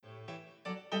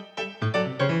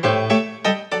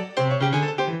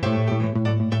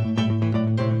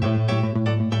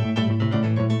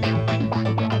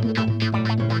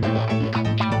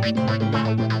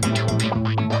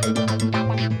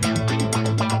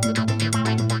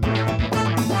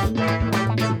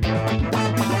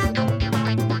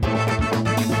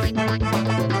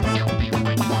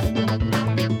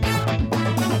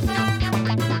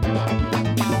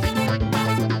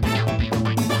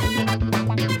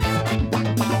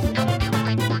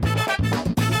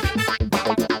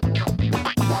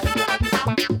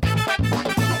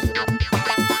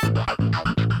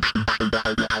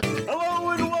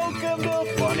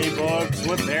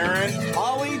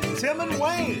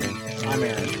I'm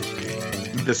Aaron.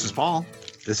 This is Paul.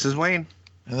 This is Wayne.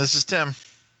 And this is Tim.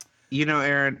 You know,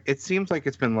 Aaron, it seems like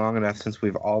it's been long enough since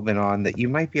we've all been on that you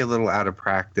might be a little out of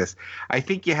practice. I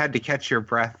think you had to catch your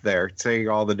breath there saying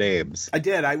all the names. I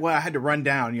did. I had to run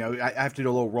down. You know, I have to do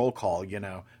a little roll call. You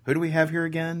know, who do we have here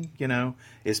again? You know,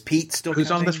 is Pete still? Who's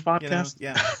counting? on this podcast? You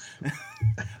know? Yeah.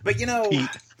 But you know, Pete.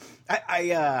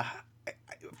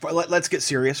 Let's get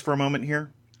serious for a moment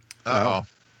here. Uh-oh.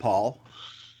 Paul,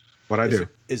 What'd I do?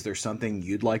 is there something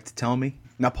you'd like to tell me?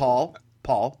 Now, Paul,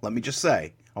 let me just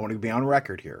say, I want to be on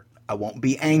record here. I won't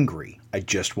be angry. I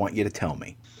just want you to tell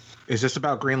me. Is this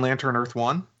about Green Lantern Earth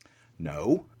 1?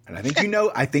 No. And I think you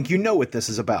know. I think you know what this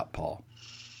is about, Paul.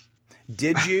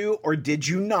 Did you or did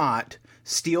you not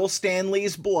steal Stan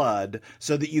Lee's blood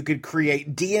so that you could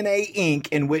create DNA ink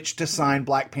in which to sign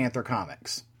Black Panther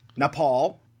comics? Now,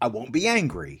 Paul, I won't be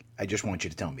angry. I just want you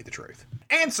to tell me the truth.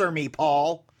 Answer me,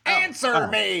 Paul. Answer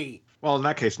me. Well, in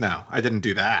that case, no. I didn't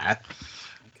do that.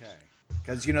 Okay.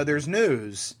 Because, you know, there's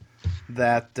news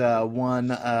that one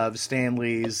of Stan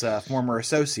Lee's former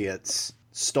associates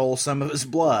stole some of his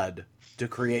blood to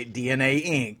create DNA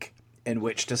ink in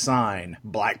which to sign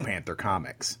Black Panther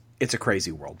comics. It's a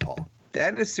crazy world, Paul.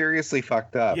 That is seriously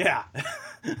fucked up. Yeah.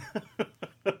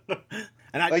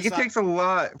 And It takes a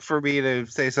lot for me to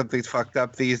say something's fucked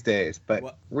up these days, but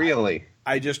Well, really.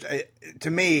 to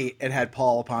me, it had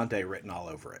Paul Aponte written all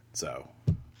over it. So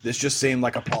this just seemed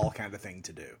like a Paul kind of thing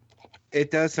to do. It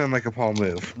does sound like a Paul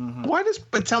move. Why does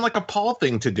it sound like a Paul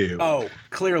thing to do? Oh,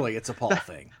 clearly it's a Paul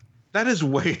thing. That is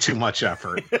way too much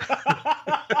effort.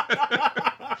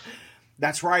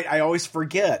 That's right. I always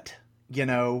forget, you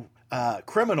know,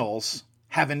 criminals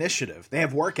have initiative. They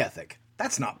have work ethic.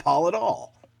 That's not Paul at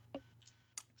all.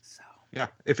 So, Yeah.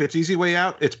 If it's easy way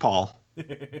out, it's Paul.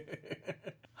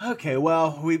 okay,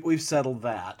 well, we've settled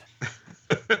that.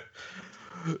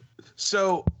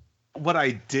 So what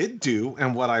I did do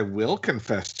and what I will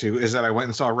confess to is that I went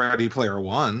and saw Ready Player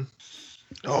One.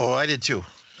 Oh, I did too.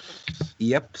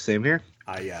 Yep, same here.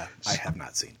 I have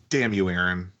not seen. Damn you,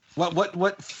 Aaron.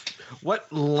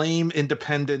 What lame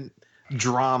independent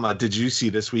drama did you see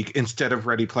this week instead of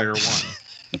Ready Player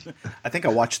One? I think I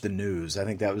watched the news. I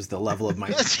think that was the level of my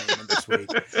entertainment this week.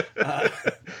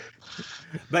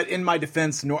 But in my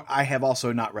defense, I have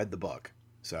also not read the book.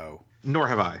 So, Nor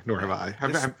have I.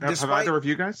 Have Despite- either of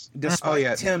you guys? despite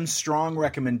yeah. Tim's strong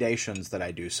recommendations that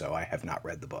I do so, I have not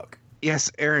read the book.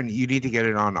 Yes, Aaron, you need to get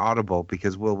it on Audible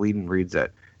because Will Wheaton reads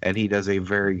it, and he does a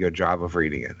very good job of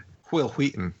reading it. Will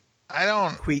Wheaton. I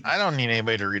don't need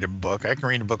anybody to read a book. I can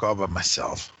read a book all by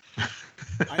myself.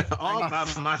 All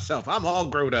about myself. I'm all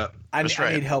grown up. I That's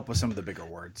right. need help with some of the bigger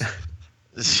words.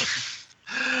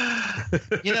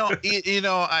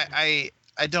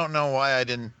 I don't know why I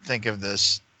didn't think of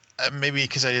this. Maybe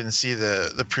because I didn't see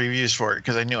the previews for it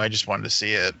because I knew I just wanted to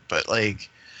see it. But like,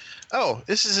 oh,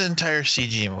 this is an entire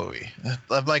CG movie.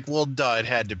 I'm like, well, duh, it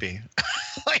had to be.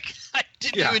 Like,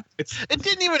 it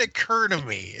didn't even occur to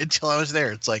me until I was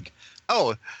there. It's like,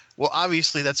 oh, well,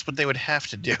 obviously that's what they would have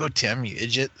to do, Tim, you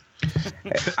idiot.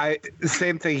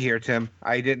 Same thing here, Tim.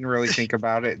 I didn't really think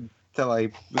about it until I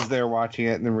was there watching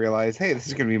it and then realized, hey, this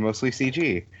is going to be mostly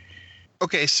CG.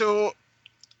 Okay, so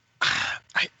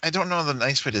I don't know the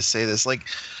nice way to say this. Like,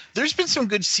 there's been some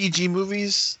good CG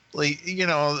movies. Like, you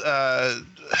know,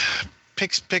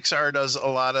 Pixar does a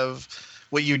lot of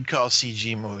what you'd call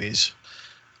CG movies,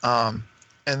 and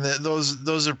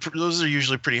those are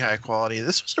usually pretty high quality.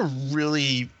 This was a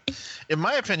really, in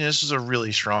my opinion, this was a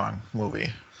really strong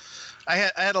movie. I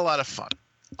had a lot of fun.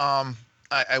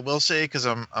 I will say, because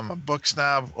I'm a book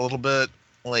snob a little bit,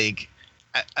 like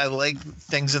I like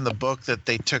things in the book that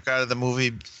they took out of the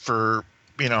movie for,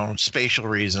 you know, spatial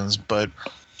reasons, but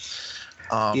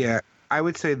yeah, I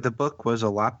would say the book was a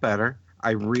lot better.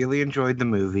 I really enjoyed the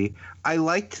movie. I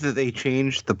liked that they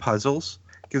changed the puzzles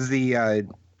because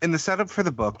in the setup for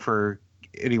the book, for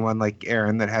anyone like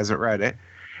Aaron that hasn't read it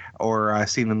or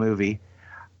seen the movie,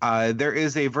 there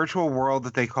is a virtual world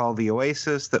that they call the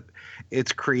Oasis that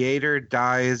its creator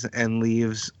dies and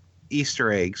leaves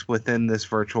Easter eggs within this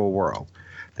virtual world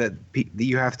that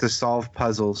you have to solve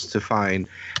puzzles to find.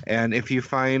 And if you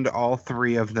find all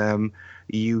three of them,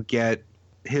 you get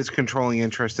his controlling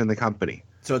interest in the company.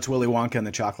 So it's Willy Wonka and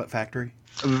the Chocolate Factory?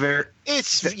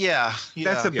 That's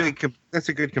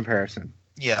a good comparison.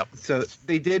 Yeah. So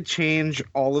they did change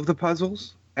all of the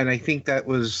puzzles, and I think that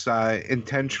was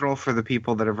intentional for the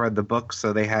people that have read the book,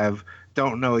 so they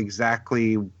don't know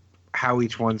exactly how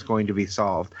each one's going to be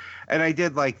solved. And I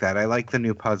did like that. I like the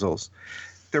new puzzles.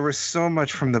 There was so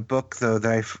much from the book, though,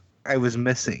 that I was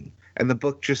missing, and the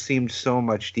book just seemed so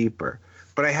much deeper.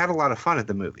 But I had a lot of fun at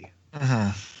the movie.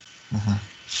 Mm-hmm. Mm-hmm.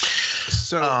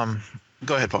 So,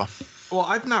 Go ahead, Paul. well,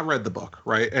 I've not read the book,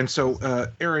 right? And so,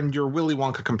 Aaron, your Willy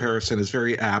Wonka comparison is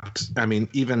very apt. I mean,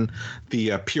 even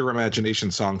the Pure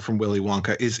Imagination song from Willy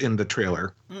Wonka is in the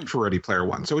trailer for Ready Player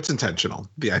One, so it's intentional.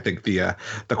 I think the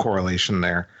correlation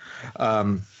there.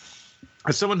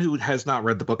 As someone who has not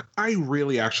read the book, I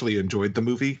really actually enjoyed the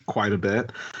movie quite a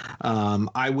bit.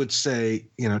 I would say,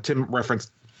 Tim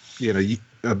referenced,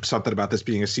 something about this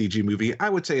being a CG movie. I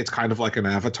would say it's kind of like an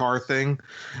Avatar thing,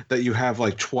 that you have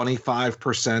like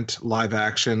 25% live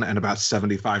action and about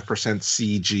 75%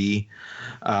 CG.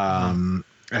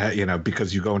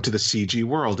 Because you go into the CG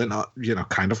world and,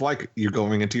 kind of like you're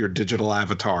going into your digital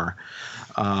avatar.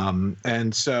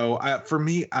 And so for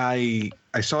me, I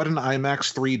saw it in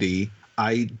IMAX 3D.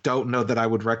 I don't know that I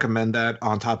would recommend that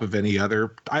on top of any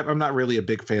other. I'm not really a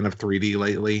big fan of 3D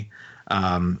lately.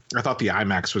 I thought the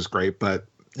IMAX was great, but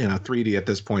 3D at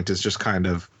this point is just kind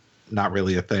of not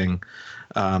really a thing.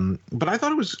 But I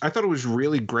thought it was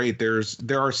really great. There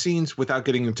are scenes, without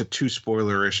getting into too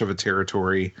spoilerish of a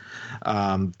territory,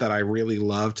 that I really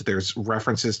loved. There's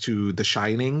references to The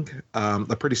Shining,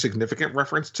 a pretty significant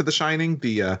reference to The Shining,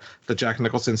 the Jack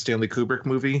Nicholson Stanley Kubrick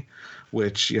movie,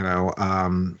 which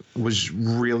was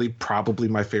really probably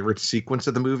my favorite sequence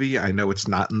of the movie. I know it's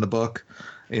not in the book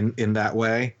in that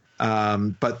way.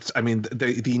 But I mean,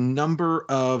 the number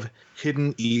of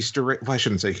hidden Easter eggs, well, I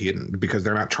shouldn't say hidden because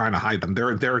they're not trying to hide them.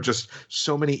 There are just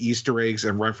so many Easter eggs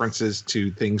and references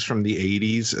to things from the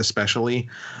 80s, especially,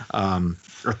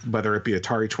 whether it be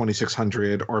Atari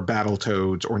 2600 or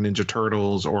Battletoads or Ninja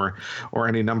Turtles or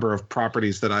any number of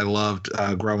properties that I loved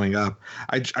growing up.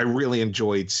 I really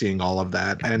enjoyed seeing all of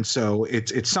that. And so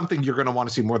it's something you're going to want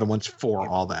to see more than once for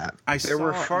all that. There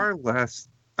were far less.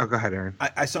 Oh, go ahead, Aaron.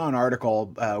 I saw an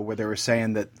article where they were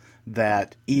saying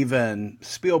that even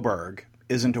Spielberg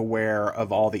isn't aware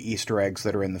of all the Easter eggs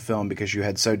that are in the film because you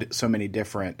had so many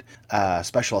different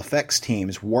special effects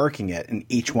teams working it, and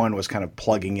each one was kind of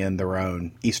plugging in their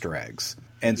own Easter eggs.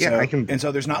 And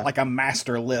so there's not like a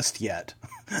master list yet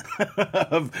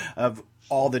of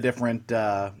all the different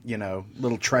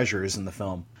little treasures in the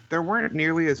film. There weren't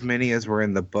nearly as many as were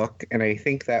in the book, and I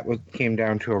think that came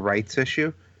down to a rights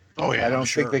issue. Oh yeah, I don't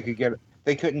think they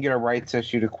couldn't get a rights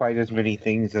issue to quite as many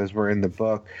things as were in the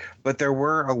book, but there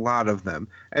were a lot of them,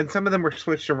 and some of them were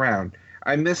switched around.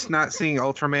 I missed not seeing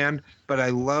Ultraman, but I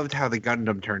loved how the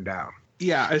Gundam turned out.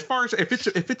 Yeah, as far as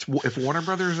if Warner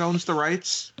Brothers owns the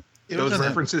rights, those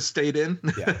references stayed in.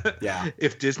 Yeah.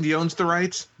 If Disney owns the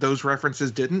rights, those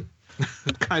references didn't,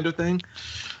 kind of thing.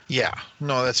 Yeah,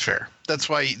 no, that's fair. That's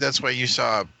why you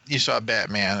saw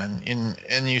Batman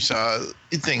and you saw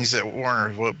things that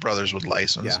Warner Brothers would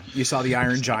license. Yeah, you saw the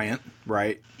Iron Giant,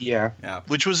 right? Yeah.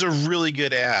 Which was a really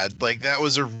good ad. Like that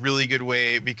was a really good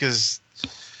way because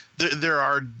there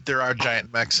are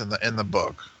giant mechs in the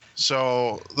book.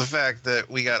 So the fact that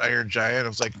we got Iron Giant, I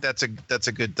was like, that's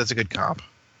a good comp.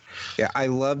 Yeah, I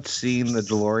loved seeing the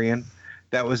DeLorean.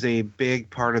 That was a big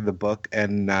part of the book,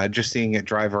 and just seeing it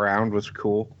drive around was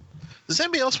cool. Does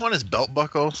anybody else want his belt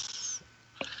buckle?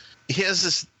 He has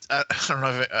this. I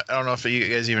don't know if you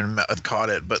guys even caught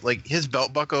it, but like his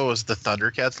belt buckle was the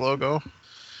Thundercats logo.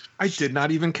 I did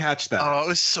not even catch that. Oh, it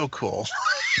was so cool!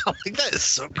 Like that is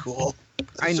so cool.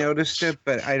 I noticed it,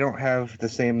 but I don't have the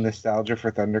same nostalgia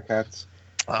for Thundercats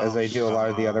as I do a lot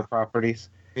of the other properties.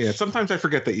 Yeah, sometimes I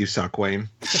forget that you suck, Wayne.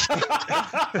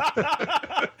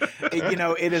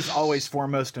 It is always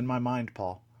foremost in my mind,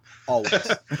 Paul.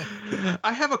 Always.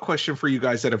 I have a question for you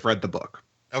guys that have read the book.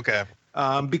 Okay.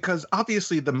 Because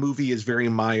obviously the movie is very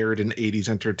mired in 80s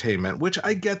entertainment, which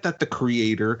I get that the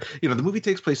creator, the movie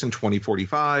takes place in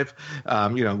 2045,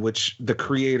 which the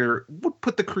creator would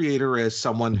put the creator as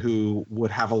someone who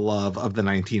would have a love of the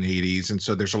 1980s. And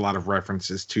so there's a lot of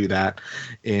references to that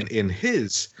in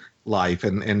his life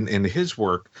and in his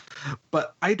work.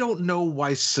 But I don't know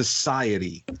why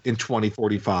society in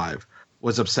 2045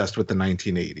 was obsessed with the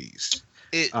 1980s.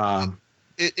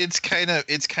 It's kind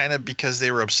of because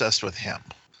they were obsessed with him.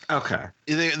 Okay.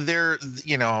 They're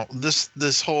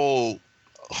this whole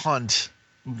hunt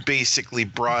basically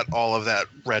brought all of that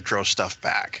retro stuff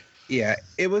back. Yeah,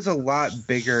 it was a lot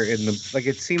bigger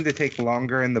it seemed to take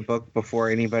longer in the book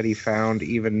before anybody found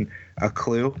even a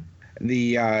clue. In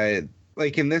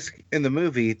the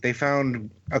movie, they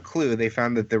found a clue. They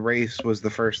found that the race was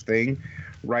the first thing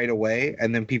right away,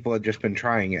 and then people had just been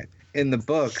trying it. In the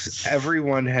books,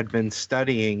 everyone had been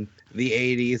studying the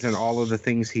 80s and all of the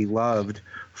things he loved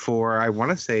for, I want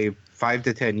to say, 5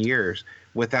 to 10 years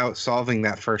without solving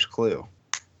that first clue.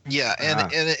 Yeah,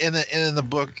 and in the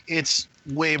book, it's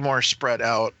way more spread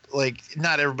out. Like,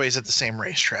 not everybody's at the same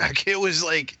racetrack. It was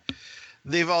like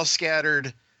they've all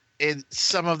scattered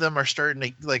some of them are starting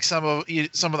to like some of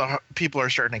the people are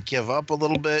starting to give up a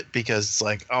little bit because it's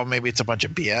like, oh, maybe it's a bunch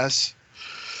of BS.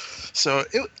 So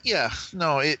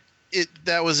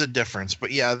that was a difference.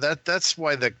 But yeah, that's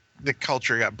why the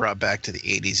culture got brought back to the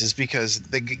 80s, is because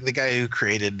the guy who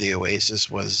created the Oasis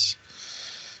was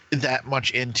that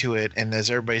much into it, and as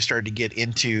everybody started to get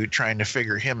into trying to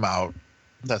figure him out,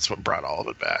 that's what brought all of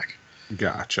it back.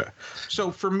 Gotcha.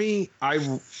 So for me, I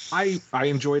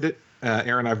enjoyed it.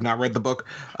 Aaron, I've not read the book.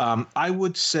 I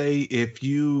would say if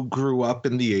you grew up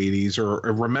in the 80s or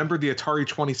remember the Atari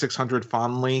 2600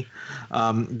 fondly,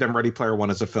 then Ready Player One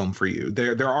is a film for you.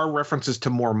 There are references to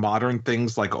more modern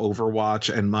things like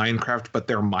Overwatch and Minecraft, but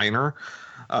they're minor.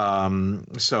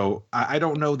 So I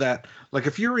don't know that, like,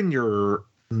 if you're in your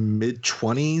mid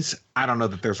 20s, I don't know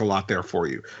that there's a lot there for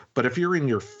you. But if you're in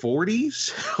your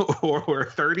 40s or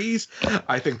 30s,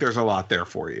 I think there's a lot there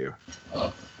for you.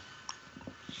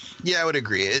 Yeah, I would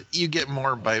agree. You get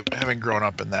more by having grown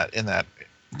up in that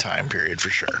time period for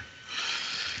sure.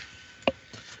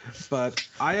 But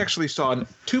I actually saw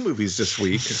 2 movies this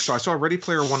week. So I saw Ready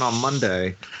Player One on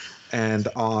Monday, and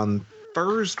on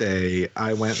Thursday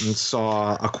I went and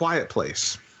saw A Quiet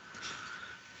Place,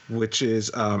 which is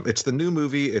it's the new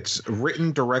movie. It's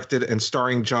written, directed, and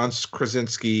starring John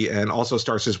Krasinski, and also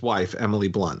stars his wife, Emily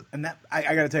Blunt. And that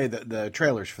I got to tell you, the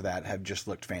trailers for that have just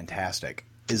looked fantastic.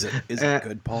 Is it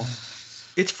good, Paul?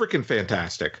 It's freaking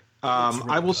fantastic. Really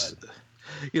I will,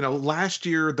 good. Last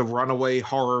year the runaway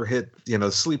horror hit,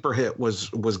 sleeper hit was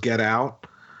Get Out.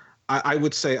 I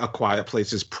would say A Quiet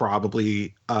Place is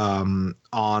probably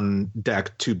on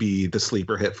deck to be the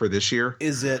sleeper hit for this year.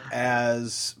 Is it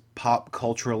as pop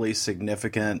culturally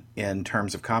significant in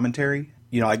terms of commentary?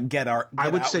 Like Get Out. I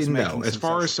would say no. As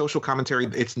far as social commentary,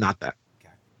 it's not that.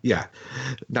 Yeah.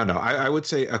 No. I would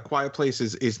say A Quiet Place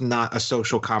is not a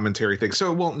social commentary thing.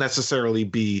 So it won't necessarily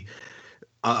be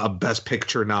a Best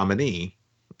Picture nominee,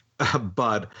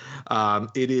 but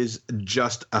it is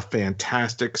just a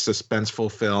fantastic,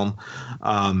 suspenseful film.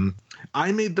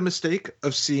 I made the mistake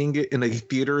of seeing it in a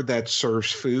theater that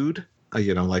serves food,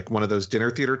 like one of those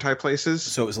dinner theater type places.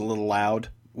 So it was a little loud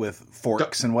with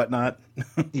forks and whatnot.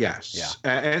 Yes.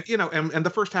 Yeah. And the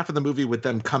first half of the movie with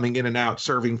them coming in and out,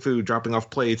 serving food, dropping off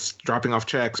plates, dropping off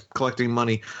checks, collecting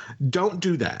money. Don't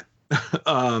do that.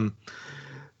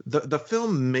 The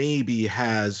film maybe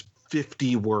has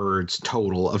 50 words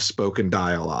total of spoken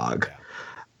dialogue.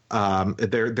 Yeah.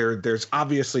 There's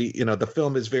obviously, the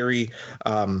film is very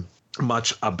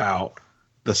much about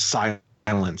the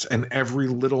silence, and every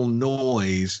little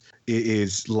noise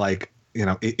is like,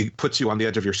 it puts you on the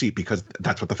edge of your seat, because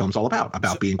that's what the film's all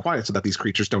about being quiet so that these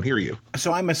creatures don't hear you.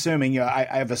 So I'm assuming,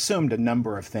 I've assumed a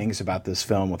number of things about this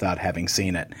film without having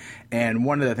seen it. And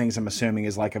one of the things I'm assuming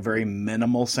is like a very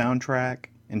minimal soundtrack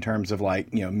in terms of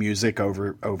like, music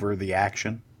over the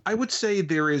action. I would say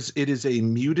it is a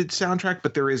muted soundtrack,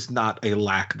 but there is not a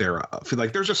lack thereof.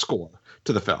 Like, there's a score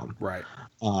to the film. Right.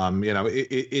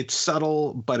 It's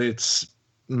subtle, but it's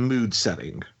mood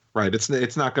setting. Right. It's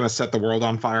not going to set the world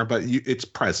on fire, but it's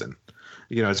present,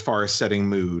 as far as setting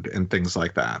mood and things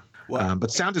like that. Well, but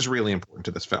sound is really important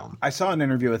to this film. I saw an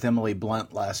interview with Emily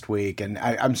Blunt last week, and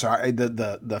I'm sorry,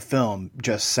 the film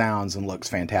just sounds and looks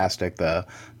fantastic. The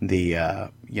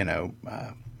bit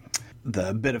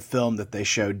of film that they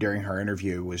showed during her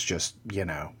interview was just,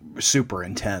 super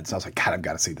intense. I was like, God, I've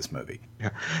got to see this movie. Yeah.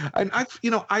 And I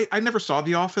never saw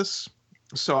The Office.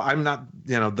 So I'm not,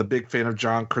 the big fan of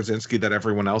John Krasinski that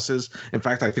everyone else is. In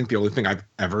fact, I think the only thing I've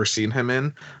ever seen him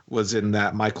in was in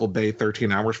that Michael Bay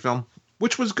 13 Hours film,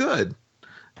 which was good.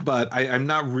 But I'm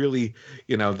not really,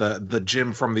 the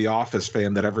Jim from The Office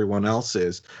fan that everyone else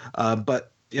is.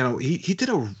 But, he did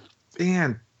a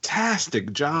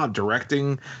fantastic job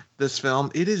directing this film.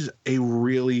 It is a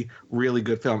really, really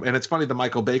good film. And it's funny, the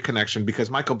Michael Bay connection, because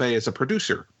Michael Bay is a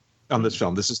producer on this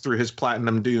film. This is through his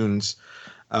Platinum Dunes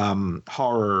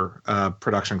horror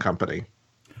production company.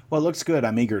 Well, it looks good.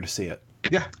 I'm eager to see it.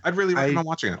 Yeah, I'd really recommend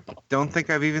watching it. Don't think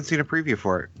I've even seen a preview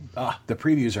for it. The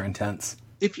previews are intense.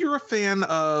 If you're a fan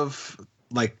of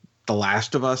like The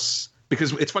Last of Us,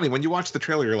 because it's funny when you watch the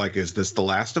trailer, you're like, "Is this The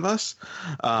Last of Us?"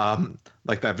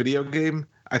 Like that video game.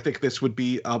 I think this would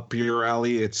be up your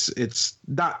alley. It's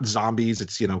not zombies,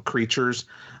 it's creatures,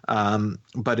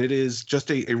 but it is just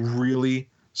a really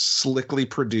slickly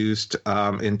produced,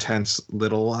 intense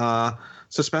little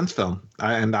suspense film,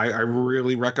 and I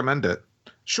really recommend it.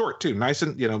 Short too, nice,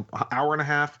 and hour and a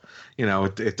half.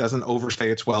 It doesn't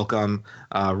overstay its welcome.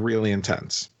 Really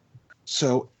intense.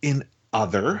 So in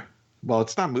other, well,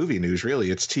 it's not movie news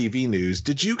really, it's TV news.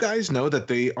 Did you guys know that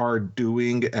they are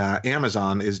doing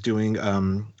Amazon is doing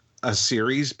a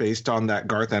series based on that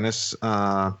Garth Ennis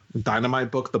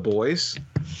Dynamite book, The Boys?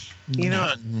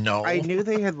 No. I knew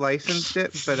they had licensed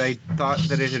it, but I thought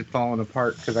that it had fallen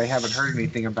apart because I haven't heard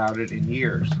anything about it in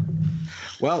years.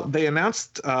 Well, they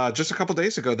announced just a couple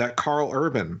days ago that Carl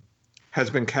Urban has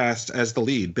been cast as the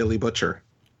lead, Billy Butcher.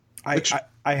 I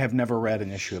have never read an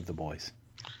issue of The Boys.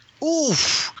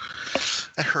 Oof,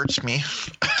 that hurts me.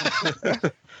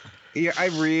 Yeah, I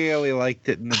really liked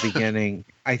it in the beginning.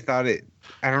 I thought I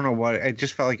don't know what, I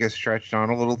just felt like it stretched on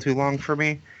a little too long for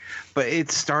me. But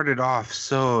it started off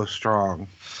so strong.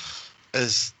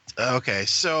 Okay,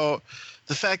 so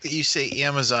the fact that you say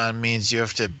Amazon means you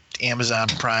have to Amazon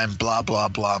Prime blah blah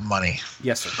blah money.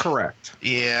 Yes, sir. Correct.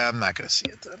 Yeah, I'm not going to see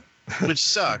it then, which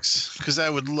sucks because I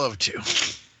would love to.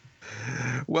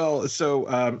 Well, so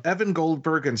Evan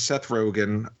Goldberg and Seth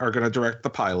Rogen are going to direct the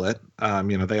pilot.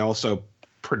 They also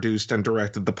produced and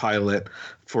directed the pilot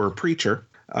for Preacher.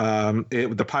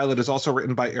 The pilot is also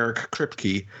written by Eric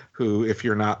Kripke, who, if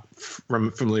you're not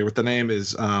familiar with the name,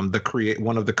 is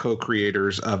one of the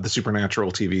co-creators of the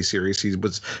Supernatural TV series. He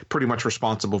was pretty much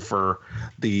responsible for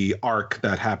the arc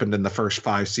that happened in the first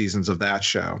 5 seasons of that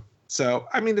show. So,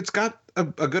 I mean, it's got a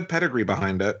good pedigree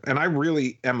behind it, and I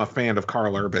really am a fan of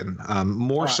Carl Urban,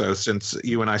 more so since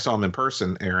you and I saw him in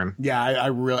person, Aaron. Yeah,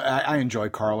 I enjoy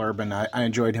Carl Urban. I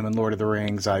enjoyed him in Lord of the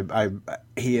Rings.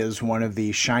 He is one of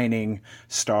the shining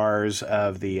stars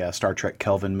of the Star Trek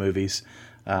Kelvin movies.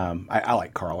 I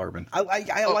like Carl Urban. I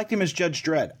liked him as Judge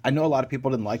Dredd. I know a lot of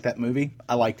people didn't like that movie.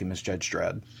 I liked him as Judge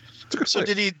Dredd. So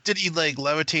did he like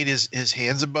levitate his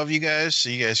hands above you guys so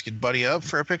you guys could buddy up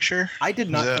for a picture? I did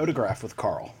not photograph with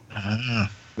Carl.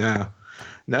 No,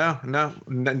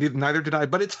 neither did I.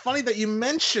 But it's funny that you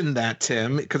mentioned that,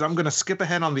 Tim, because I'm going to skip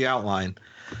ahead on the outline.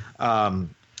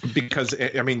 Because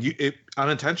I mean,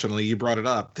 unintentionally you brought it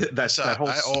up. I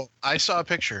saw a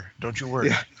picture. Don't you worry.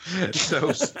 Yeah. So,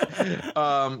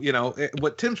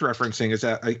 what Tim's referencing is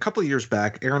that a couple of years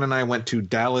back, Aaron and I went to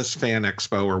Dallas Fan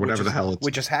Expo or whatever the hell it's.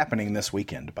 Which is happening this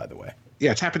weekend, by the way. Yeah,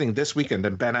 it's happening this weekend,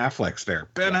 and Ben Affleck's there.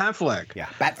 Ben Affleck. Yeah,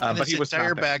 but he was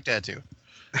entire back tattoo.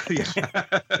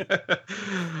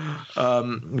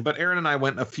 But Aaron and I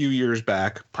went a few years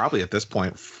back, probably at this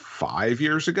point 5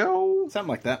 years ago, something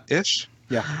like that ish.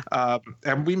 Yeah.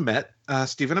 And we met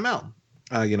Stephen Amell.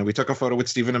 We took a photo with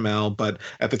Stephen Amell, but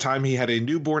at the time he had a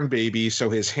newborn baby, so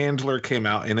his handler came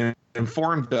out and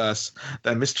informed us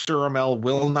that Mr. Amell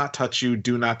will not touch you.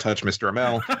 Do not touch Mr.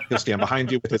 Amell. He'll stand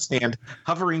behind you with his hand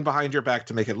hovering behind your back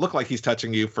to make it look like he's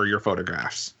touching you for your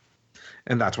photographs.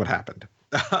 And that's what happened.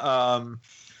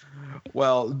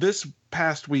 Well, this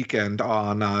past weekend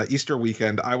on Easter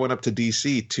weekend, I went up to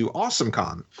DC to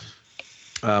AwesomeCon.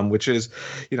 Which is,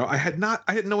 I had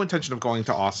no intention of going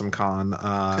to AwesomeCon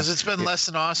because it's been less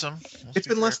than awesome. It's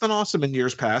been less than awesome in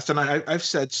years past, and I've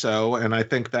said so, and I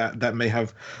think that may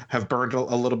have burned a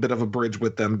little bit of a bridge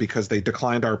with them because they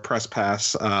declined our press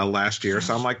pass last year.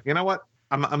 So I'm like, you know what?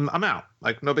 I'm out.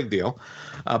 Like, no big deal.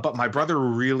 But my brother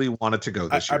really wanted to go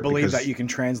this year. I believe that you can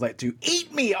translate to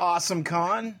 "Eat me,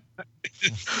 AwesomeCon."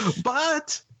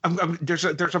 But. There's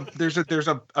a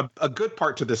good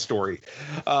part to this story.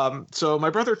 So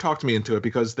my brother talked me into it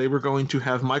because they were going to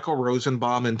have Michael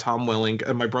Rosenbaum and Tom Welling,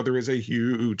 and my brother is a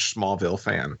huge Smallville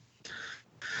fan.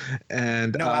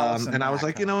 And I was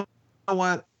like, you know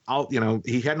what?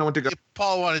 He had no one to go.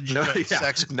 Paul wanted you to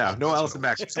sex. No Allison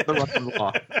Mack. Something wrong from the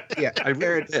law. Yeah, I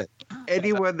really did.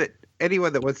 Anyone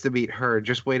that wants to meet her,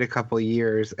 just wait a couple of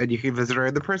years and you can visit her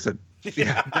in the prison.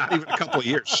 Yeah, not even a couple of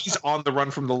years. She's on the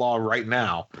run from the law right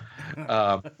now.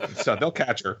 So they'll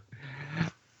catch her.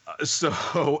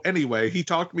 So anyway, he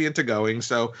talked me into going.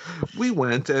 So we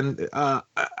went, and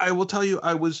I will tell you,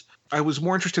 I was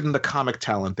more interested in the comic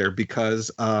talent there because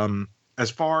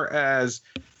as far as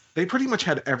they pretty much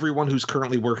had everyone who's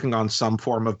currently working on some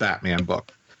form of Batman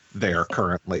book there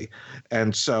currently.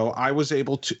 And so I was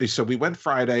able to, so we went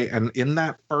Friday, and in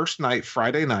that first night,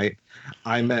 Friday night,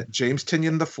 I met James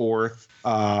Tynion IV.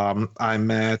 I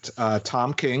met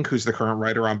Tom King, who's the current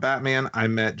writer on Batman. I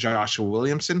met Joshua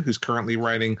Williamson, who's currently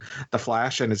writing The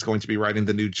Flash and is going to be writing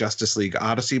the new Justice League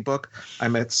Odyssey book. I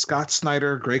met Scott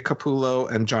Snyder, Greg Capullo,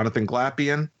 and Jonathan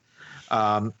Glapion.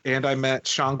 And I met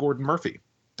Sean Gordon Murphy,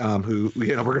 who,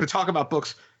 we're going to talk about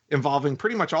books involving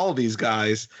pretty much all of these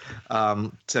guys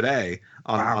today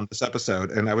on this episode.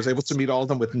 And I was able to meet all of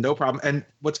them with no problem. And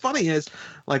what's funny is,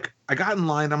 like, I got in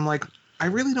line, I'm like, I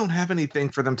really don't have anything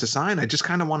for them to sign. I just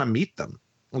kind of want to meet them.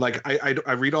 Like,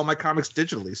 I read all my comics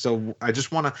digitally, so I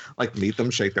just want to, like, meet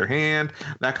them, shake their hand,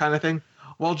 that kind of thing.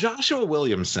 Well, Joshua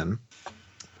Williamson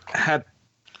had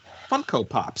Funko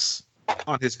Pops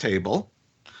on his table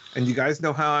And you guys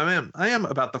know how I am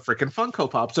about the freaking Funko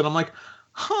Pops. And I'm like,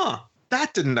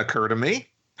 that didn't occur to me.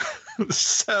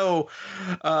 So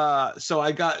I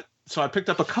picked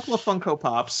up a couple of Funko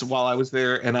Pops while I was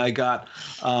there, and I got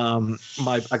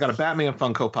I got a Batman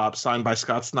Funko Pop signed by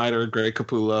Scott Snyder, Greg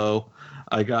Capullo.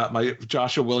 I got my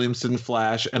Joshua Williamson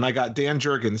Flash, and I got Dan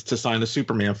Jurgens to sign a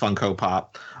Superman Funko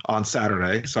Pop on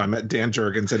Saturday. So I met Dan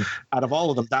Jurgens, and out of all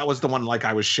of them, that was the one like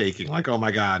I was shaking, like, oh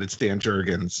my God, it's Dan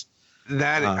Jurgens.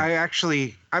 That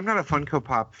I'm not a Funko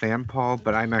Pop fan, Paul,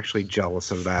 but I'm actually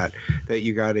jealous of that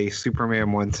you got a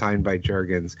Superman one signed by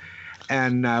Jurgens.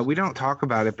 And we don't talk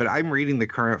about it, but I'm reading the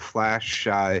current Flash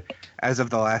as of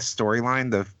the last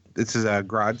storyline. This is a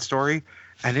Grodd story,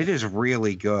 and it is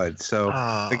really good. So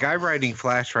the guy writing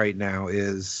Flash right now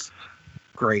is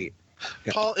great.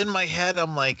 Paul, in my head,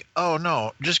 I'm like, oh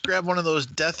no, just grab one of those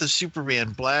Death of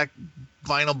Superman black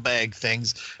vinyl bag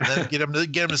things, and then get him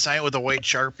to sign it with a white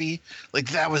Sharpie. Like,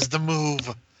 that was the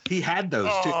move. He had those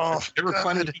too. There were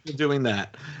plenty of people doing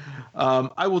that.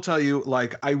 I will tell you,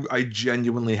 like, I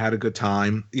genuinely had a good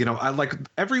time. You know, I like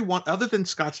everyone other than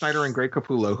Scott Snyder and Greg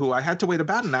Capullo, who I had to wait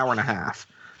about an hour and a half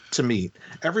to meet.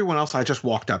 Everyone else I just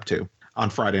walked up to on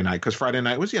Friday night, because Friday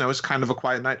night was, it's kind of a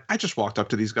quiet night. I just walked up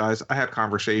to these guys. I had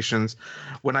conversations.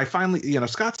 When I finally,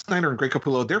 Scott Snyder and Greg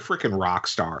Capullo, they're freaking rock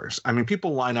stars. I mean,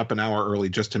 people line up an hour early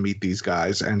just to meet these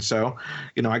guys. And so,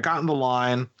 I got in the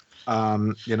line.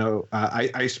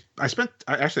 I spent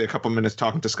actually a couple minutes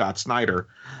talking to Scott Snyder,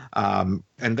 and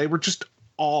they were just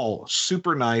all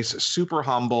super nice, super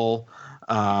humble.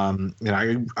 I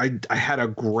had a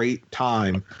great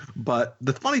time, but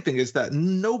the funny thing is that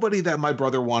nobody that my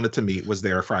brother wanted to meet was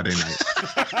there Friday night.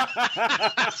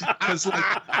 Because he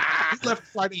left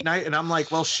Friday night, and I'm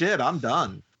like, well, shit, I'm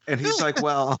done. And he's like,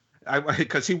 well.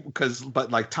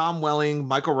 But like Tom Welling,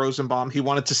 Michael Rosenbaum, he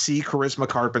wanted to see Charisma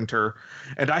Carpenter,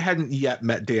 and I hadn't yet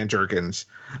met Dan Jurgens.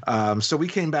 So we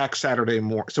came back Saturday,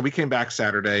 and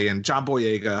John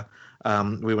Boyega.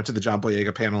 We went to the John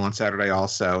Boyega panel on Saturday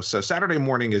also. So Saturday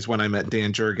morning is when I met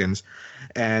Dan Jurgens,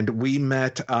 and we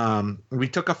met. We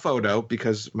took a photo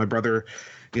because my brother,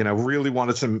 really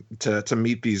wanted to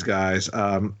meet these guys.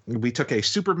 We took a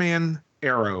Superman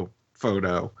Arrow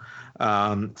photo.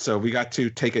 So we got to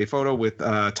take a photo with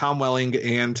Tom Welling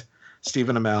and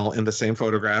Stephen Amell in the same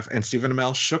photograph, and Stephen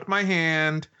Amell shook my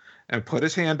hand and put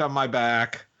his hand on my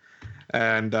back,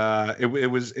 and it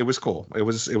was cool. It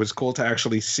was cool to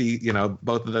actually see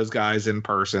both of those guys in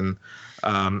person.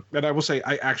 And I will say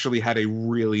I actually had a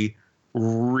really,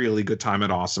 really good time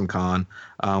at AwesomeCon.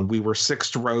 We were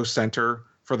 6th row center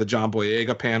for the John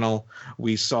Boyega panel.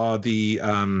 We saw the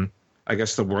I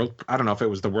guess I don't know if it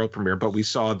was the world premiere, but we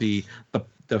saw the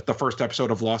first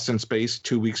episode of Lost in Space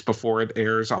 2 weeks before it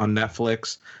airs on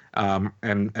Netflix.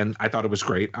 And I thought it was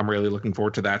great. I'm really looking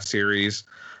forward to that series.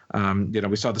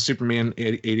 We saw the Superman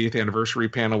 80th anniversary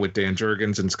panel with Dan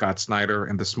Jurgens and Scott Snyder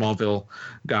and the Smallville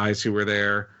guys who were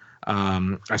there.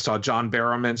 I saw John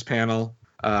Barrowman's panel.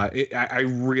 I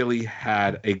really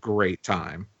had a great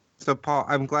time. So, Paul,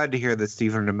 I'm glad to hear that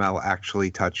Stephen Amell actually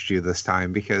touched you this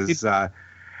time, because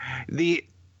the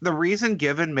reason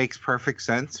given makes perfect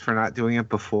sense for not doing it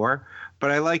before,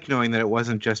 but I like knowing that it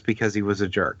wasn't just because he was a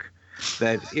jerk.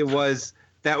 That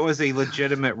was a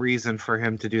legitimate reason for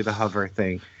him to do the hover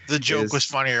thing. The joke was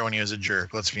funnier when he was a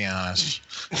jerk, let's be honest.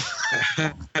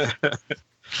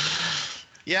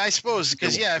 Yeah, I suppose,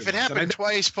 because if it happened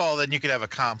twice, Paul, then you could have a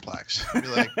complex. You'd be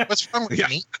like, what's wrong with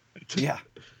me? Yeah.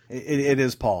 It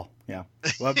is Paul. Yeah.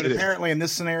 Well, but apparently in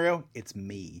this scenario, it's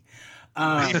me. So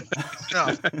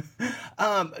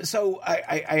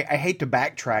I hate to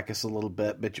backtrack us a little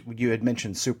bit, but you had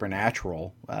mentioned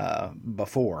Supernatural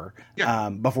before the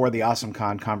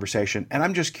AwesomeCon conversation, and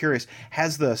I'm just curious: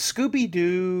 has the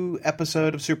Scooby-Doo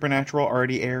episode of Supernatural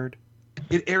already aired?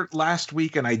 It aired last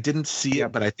week, and I didn't see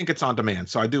it, but I think it's on demand,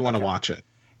 so I do want to watch it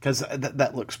because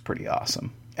that looks pretty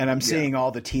awesome. And I'm seeing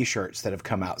all the T-shirts that have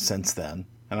come out since then,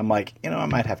 and I'm like, I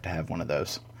might have to have one of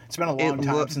those. It's been a long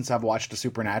time since I've watched a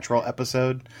Supernatural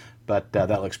episode, but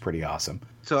that looks pretty awesome.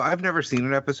 So I've never seen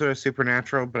an episode of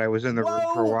Supernatural, but I was in the room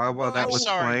for a while that was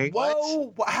playing.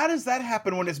 Whoa! How does that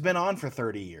happen when it's been on for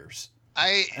 30 years?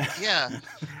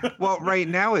 Well, right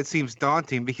now it seems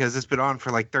daunting because it's been on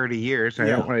for like 30 years, and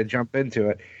I don't want to jump into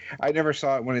it. I never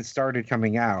saw it when it started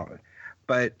coming out,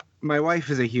 but my wife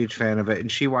is a huge fan of it,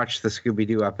 and she watched the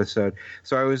Scooby-Doo episode.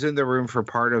 So I was in the room for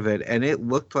part of it, and it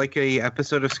looked like a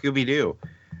episode of Scooby-Doo.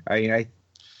 I mean,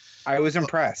 I was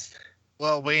impressed.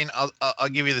 Well, Wayne, I'll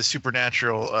give you the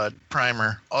Supernatural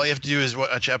primer. All you have to do is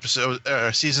watch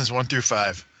seasons 1 through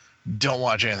 5. Don't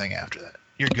watch anything after that.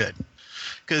 You're good.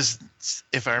 because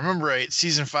if I remember right,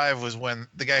 season 5 was when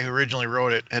the guy who originally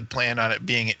wrote it had planned on it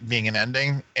being an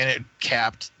ending, and it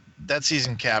capped that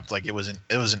season like it was an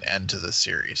end to the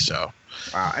series. So,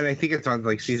 and I think it's on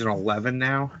like season 11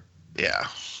 now. Yeah.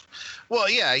 Well,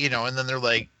 yeah, and then they're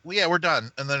like, well, yeah, we're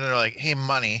done, and then they're like, hey,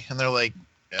 money, and they're like,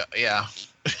 yeah.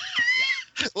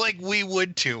 Like we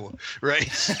would too,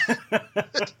 right?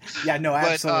 Yeah, no,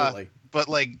 absolutely. But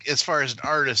like, as far as an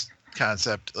artist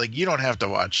concept, like you don't have to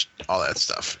watch all that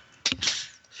stuff.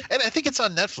 And I think it's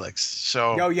on Netflix.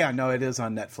 So. Oh yeah, no, it is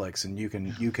on Netflix, and you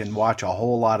can watch a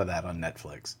whole lot of that on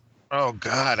Netflix. Oh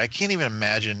God, I can't even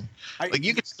imagine. Like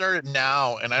you could start it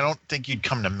now, and I don't think you'd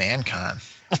come to ManCon.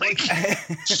 Like,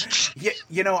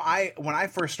 when I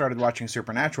first started watching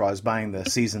Supernatural, I was buying the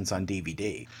seasons on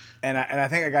DVD, and I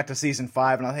think I got to season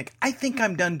 5, and I think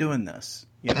I'm done doing this.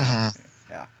 Yeah.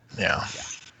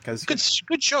 Because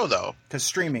good show though. Because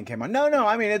streaming came on. No,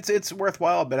 I mean it's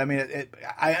worthwhile, but I mean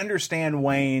I understand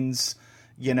Wayne's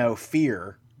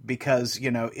fear. Because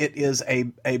it is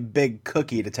a big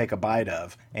cookie to take a bite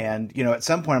of, and at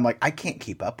some point I'm like, I can't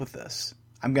keep up with this.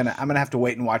 I'm gonna have to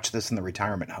wait and watch this in the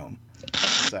retirement home.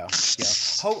 So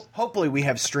hopefully we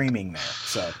have streaming there.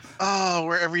 So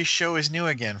where every show is new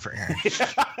again for Aaron.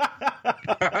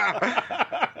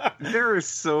 There are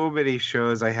so many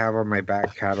shows I have on my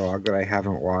back catalog that I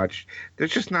haven't watched.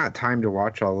 There's just not time to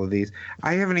watch all of these.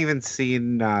 I haven't even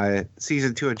seen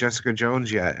season 2 of Jessica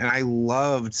Jones yet, and I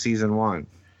loved season 1.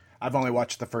 I've only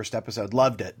watched the first episode,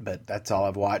 loved it, but that's all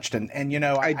I've watched. And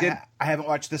I haven't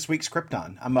watched this week's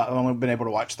Krypton. I've only been able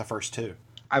to watch the first 2.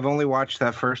 I've only watched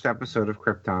that first episode of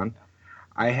Krypton.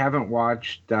 I haven't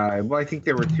watched. I think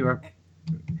there were 2.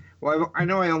 Well, I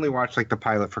know I only watched like the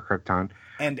pilot for Krypton,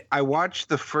 and I watched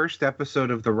the first episode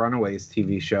of the Runaways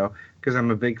TV show because I'm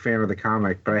a big fan of the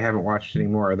comic, but I haven't watched any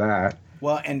more of that.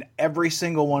 Well, and every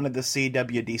single one of the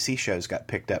CWDC shows got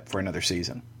picked up for another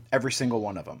season. Every single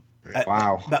one of them.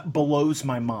 Wow. That blows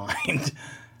my mind.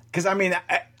 Because, I mean,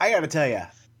 I got to tell you,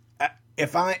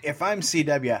 if I'm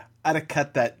CW, I'd have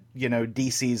cut that,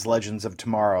 DC's Legends of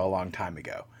Tomorrow a long time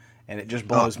ago. And it just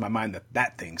blows my mind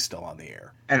that thing's still on the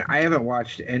air. And I haven't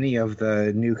watched any of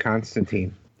the new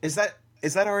Constantine. Is that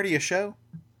already a show?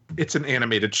 It's an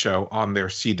animated show on their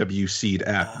CW Seed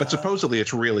app, but supposedly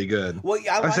it's really good. Well,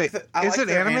 yeah, is it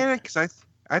animated? Because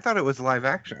I thought it was live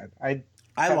action.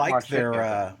 I liked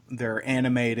their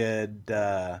animated.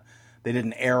 They did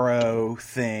an Arrow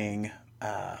thing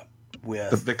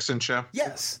with the Vixen show.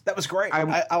 Yes, that was great.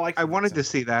 I like. I wanted to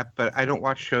see that, but I don't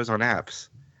watch shows on apps.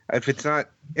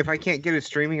 If I can't get it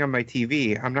streaming on my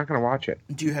TV, I'm not going to watch it.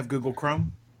 Do you have Google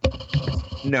Chrome?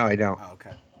 No, I don't. Oh,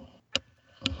 okay.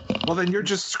 Well, then you're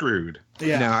just screwed.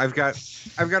 Yeah. No, I've got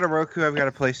a Roku, I've got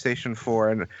a PlayStation 4,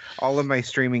 and all of my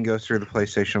streaming goes through the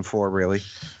PlayStation 4, really.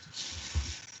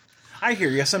 I hear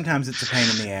you. Sometimes it's a pain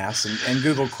in the ass, and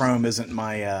Google Chrome isn't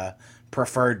my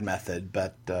preferred method,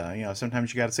 but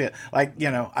sometimes you got to see it. Like,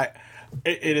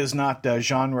 it is not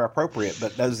genre appropriate,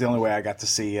 but that was the only way I got to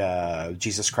see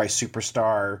Jesus Christ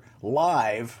Superstar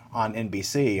live on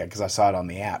NBC, because I saw it on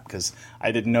the app, because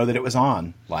I didn't know that it was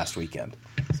on last weekend.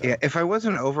 So. Yeah, if I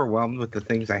wasn't overwhelmed with the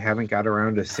things I haven't got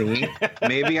around to seeing,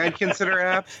 maybe I'd consider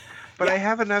apps. But I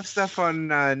have enough stuff on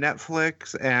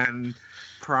Netflix and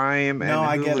Prime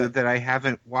and Hulu that I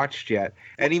haven't watched yet,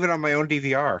 and even on my own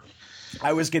DVR.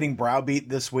 I was getting browbeat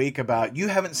this week about, you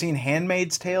haven't seen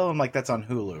Handmaid's Tale? I'm like, that's on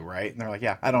Hulu, right? And they're like,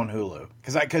 yeah, I don't Hulu.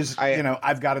 Because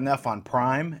I've got enough on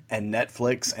Prime and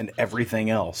Netflix and everything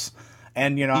else.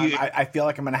 And, I feel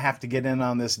like I'm going to have to get in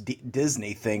on this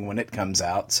Disney thing when it comes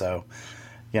out. So,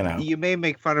 You may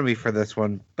make fun of me for this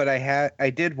one, but I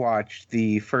did watch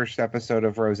the first episode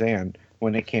of Roseanne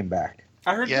when it came back.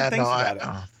 I heard good things about it.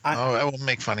 I won't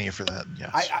make fun of you for that.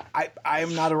 Yes. I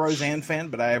am not a Roseanne fan,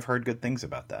 but I have heard good things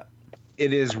about that.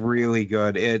 It is really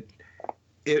good.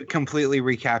 It completely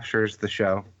recaptures the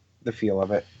show, the feel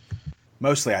of it.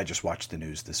 Mostly I just watched the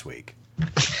news this week.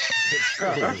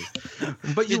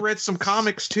 But you read some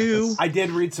comics too. I did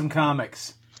read some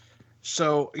comics.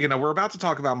 So, we're about to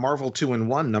talk about Marvel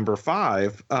 2-in-1 number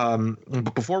 5.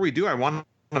 But before we do, I want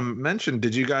to mention,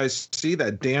 did you guys see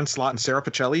that Dan Slott and Sarah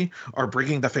Pichelli are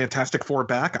bringing the Fantastic Four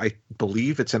back? I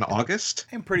believe it's in August.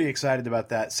 I'm pretty excited about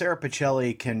that. Sarah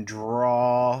Pichelli can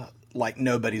draw like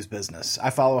nobody's business.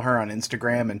 I follow her on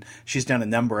Instagram, and she's done a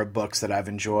number of books that I've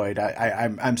enjoyed.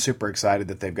 I'm super excited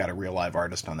that they've got a real live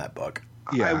artist on that book.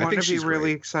 Yeah, I want to be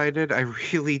really excited. I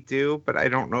really do, but I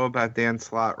don't know about Dan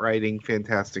Slott writing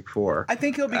Fantastic Four. I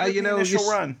think he'll be good in the initial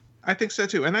run. I think so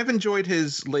too, and I've enjoyed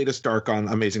his latest arc on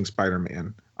Amazing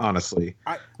Spider-Man. Honestly,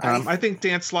 I think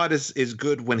Dan Slott is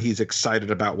good when he's excited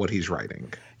about what he's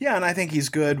writing. Yeah, and I think he's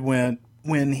good when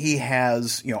when he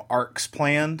has, arcs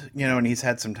planned, and he's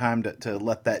had some time to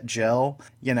let that gel,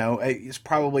 it's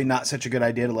probably not such a good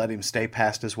idea to let him stay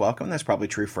past his welcome. That's probably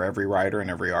true for every writer and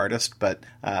every artist, but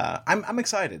I'm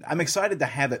excited. I'm excited to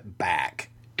have it back,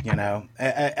 Yeah.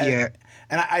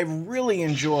 And I really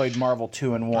enjoyed Marvel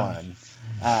 2-in-1,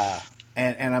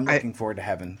 and I'm looking forward to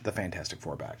having the Fantastic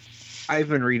Four back. I've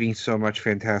been reading so much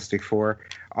Fantastic Four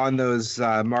on those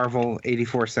Marvel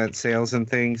 84-cent sales and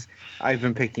things. I've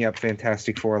been picking up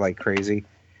Fantastic Four like crazy.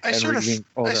 I sort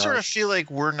of feel like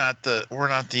we're not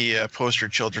the poster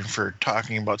children for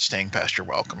talking about staying past your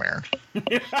welcome, Aaron.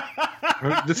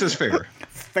 This is fair.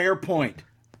 Fair point.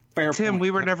 Tim,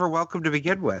 we were never welcome to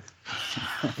begin with,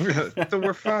 so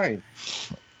we're fine.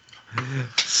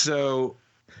 So,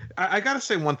 I got to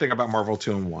say one thing about Marvel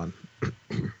 2-in-1.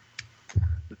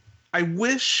 I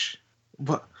wish,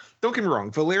 but don't get me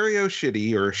wrong, Valerio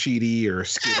Schiti or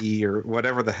Skitty or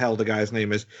whatever the hell the guy's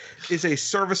name is a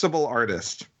serviceable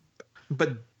artist.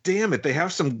 But damn it, they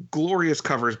have some glorious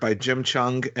covers by Jim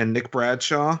Chung and Nick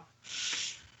Bradshaw.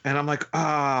 And I'm like,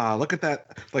 look at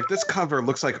that. Like, this cover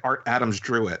looks like Art Adams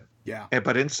drew it. Yeah.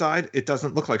 But inside, it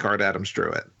doesn't look like Art Adams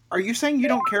drew it. Are you saying you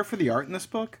don't care for the art in this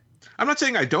book? I'm not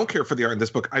saying I don't care for the art in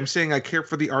this book. I'm saying I care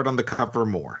for the art on the cover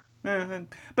more.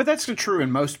 But that's true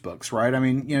in most books, right? I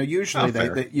mean,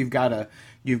 usually you've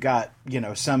got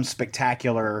some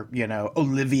spectacular,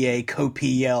 Olivier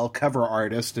Copiel cover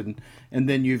artist, and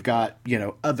then you've got,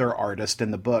 other artist in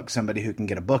the book, somebody who can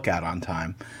get a book out on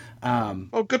time.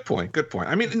 Good point.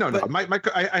 I mean, no.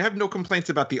 I have no complaints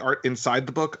about the art inside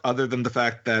the book, other than the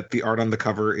fact that the art on the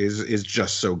cover is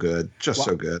just so good,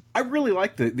 so good. I really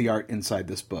like the art inside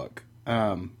this book.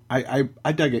 I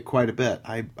dug it quite a bit.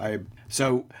 I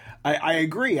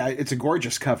agree. It's a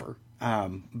gorgeous cover.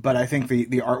 But I think the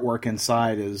artwork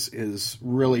inside is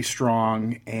really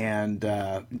strong and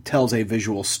tells a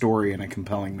visual story in a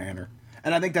compelling manner.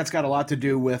 And I think that's got a lot to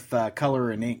do with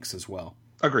color and inks as well.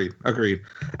 Agreed.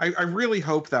 I really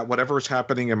hope that whatever is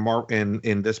happening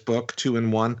in this book,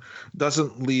 2-in-1,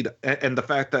 doesn't lead, and the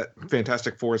fact that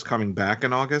Fantastic Four is coming back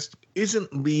in August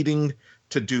isn't leading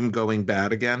to Doom going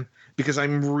bad again, because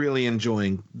I'm really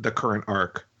enjoying the current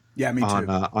arc. Yeah, me too.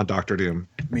 On Doctor Doom.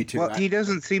 Me too. Well, he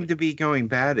doesn't seem to be going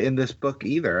bad in this book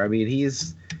either. I mean,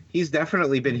 he's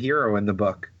definitely been hero in the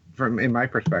book in my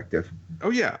perspective. Oh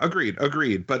yeah,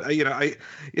 agreed. But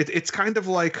it's kind of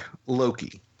like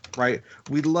Loki. Right,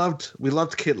 we loved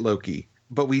Kid Loki,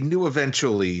 but we knew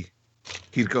eventually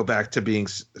he'd go back to being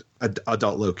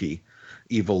adult Loki,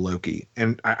 evil Loki,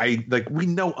 and we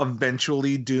know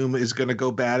eventually Doom is going to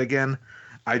go bad again.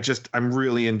 I'm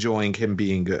really enjoying him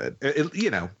being good,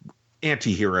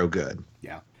 anti-hero good.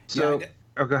 Yeah. So,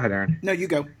 go ahead, Aaron. No, you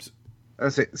go.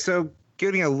 So,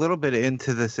 getting a little bit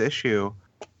into this issue,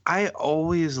 I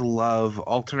always love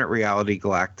alternate reality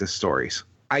Galactus stories.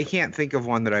 I can't think of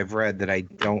one that I've read that I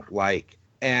don't like.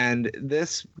 And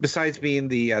this, besides being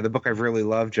the book I've really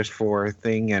loved just for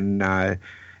Thing and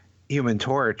Human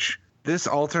Torch, this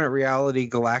alternate reality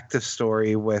Galactus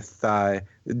story with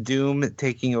Doom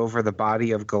taking over the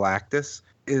body of Galactus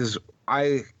is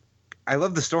I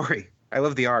love the story. I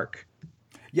love the arc.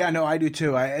 Yeah, no, I do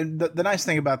too. And the nice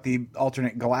thing about the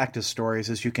alternate Galactus stories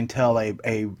is you can tell a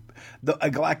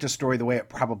Galactus story the way it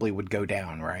probably would go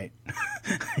down, right?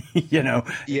 Yeah,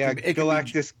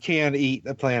 Galactus can eat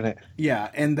the planet. Yeah,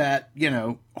 and that,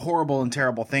 horrible and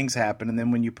terrible things happen. And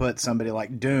then when you put somebody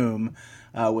like Doom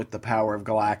with the power of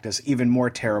Galactus, even more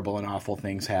terrible and awful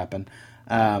things happen.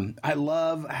 I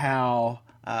love how,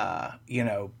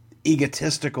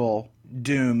 egotistical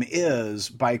Doom is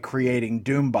by creating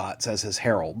Doombots as his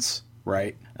heralds,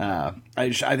 right? I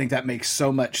think that makes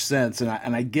so much sense, and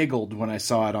I giggled when I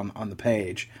saw it on the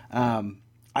page.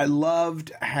 I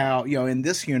loved how, in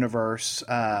this universe,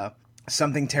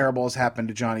 something terrible has happened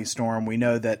to Johnny Storm. We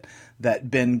know that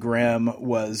Ben Grimm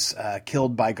was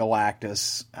killed by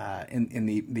Galactus in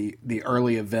the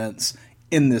early events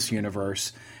in this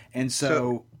universe, and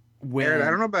so when Aaron, I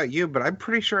don't know about you, but I'm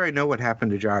pretty sure I know what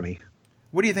happened to Johnny.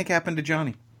 What do you think happened to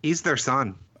Johnny? He's their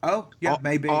son. Oh, yeah,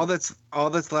 maybe. All that's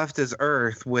left is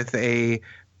Earth with a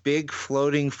big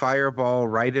floating fireball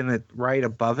right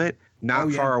above it,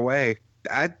 not far away.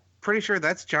 I'm pretty sure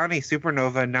that's Johnny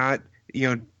Supernova, not,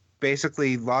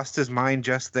 basically lost his mind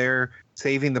just there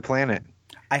saving the planet.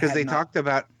 Because they talked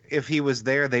about if he was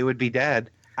there, they would be dead.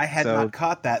 I had not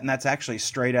caught that, and that's actually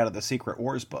straight out of the Secret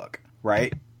Wars book,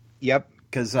 right? Yep.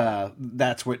 Because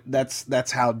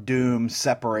that's how Doom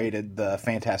separated the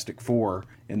Fantastic Four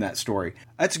in that story.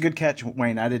 That's a good catch,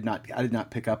 Wayne. I did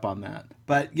not pick up on that.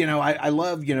 But I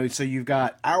love so you've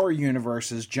got our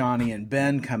universes, Johnny and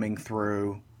Ben coming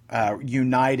through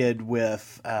united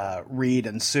with Reed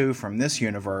and Sue from this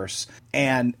universe,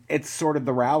 and it's sort of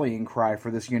the rallying cry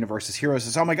for this universe's heroes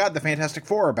is, oh my god, the Fantastic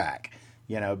Four are back.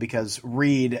 Because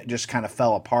Reed just kind of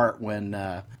fell apart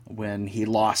when he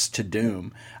lost to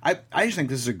Doom. I just think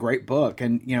this is a great book,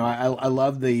 and I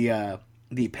love the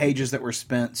pages that were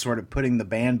spent sort of putting the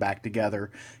band back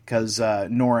together, because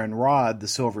Norrin Rod, the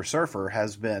Silver Surfer,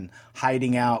 has been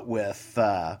hiding out with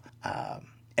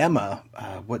Emma.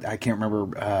 I can't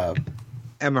remember.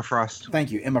 Emma Frost.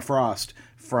 Thank you, Emma Frost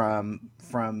from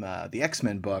the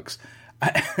X-Men books,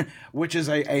 which is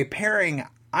a pairing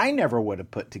I never would have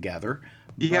put together.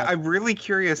 Yeah, I'm really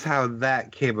curious how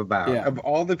that came about. Yeah. Of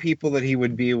all the people that he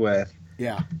would be with,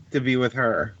 to be with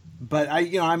her. But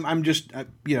I'm just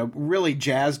really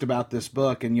jazzed about this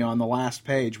book, and on the last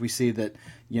page we see that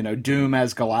Doom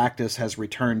as Galactus has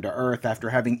returned to Earth after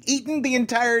having eaten the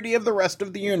entirety of the rest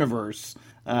of the universe.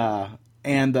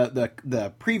 And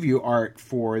the preview art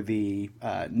for the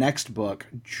next book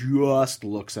just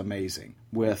looks amazing,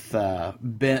 with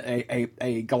Ben,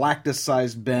 a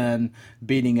Galactus-sized Ben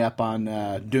beating up on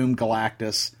Doom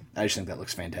Galactus. I just think that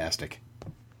looks fantastic.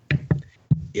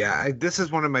 Yeah, this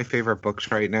is one of my favorite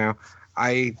books right now.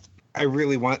 I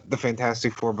really want the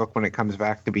Fantastic Four book when it comes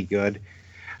back to be good.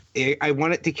 I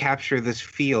want it to capture this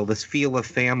feel of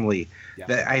family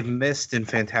that I've missed in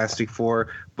Fantastic Four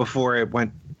before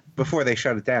they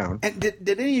shut it down. And did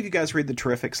any of you guys read the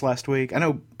Terrifics last week? I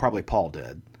know probably Paul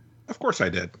did. Of course I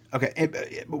did.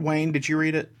 Okay. Wayne, did you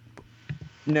read it?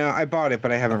 No, I bought it,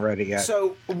 but I haven't read it yet.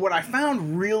 So what I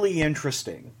found really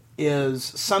interesting is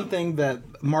something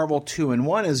that Marvel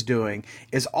 2-in-1 is doing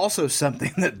is also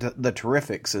something that the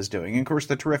Terrifics is doing. And of course,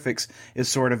 the Terrifics is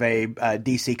sort of a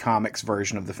DC Comics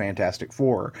version of the Fantastic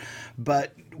Four.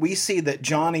 But we see that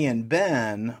Johnny and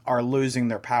Ben are losing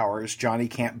their powers. Johnny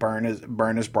can't burn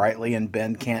as brightly, and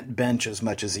Ben can't bench as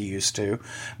much as he used to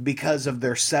because of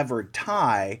their severed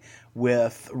tie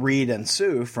with Reed and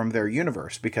Sue from their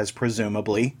universe, because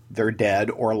presumably they're dead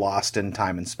or lost in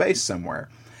time and space somewhere.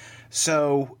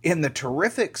 So in the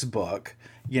Terrifics book,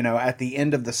 at the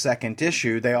end of the second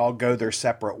issue, they all go their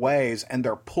separate ways, and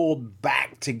they're pulled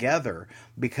back together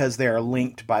because they are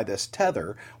linked by this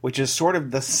tether, which is sort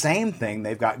of the same thing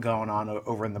they've got going on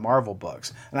over in the Marvel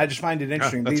books. And I just find it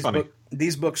interesting.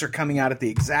 These books are coming out at the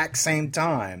exact same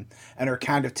time and are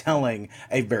kind of telling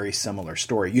a very similar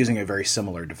story, using a very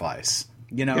similar device.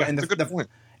 And that's a good point.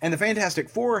 And the Fantastic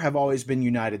Four have always been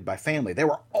united by family. They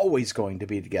were always going to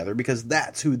be together because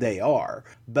that's who they are.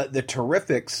 But the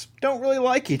Terrifics don't really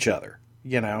like each other,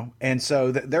 and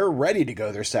so they're ready to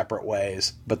go their separate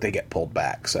ways, but they get pulled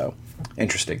back. So,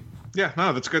 interesting. Yeah,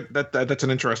 no, that's good. That's an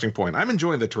interesting point. I'm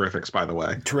enjoying the Terrifics, by the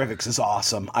way. Terrifics is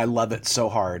awesome. I love it so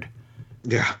hard.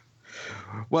 Yeah.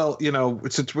 Well,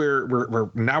 since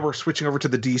we're switching over to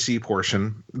the DC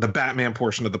portion, the Batman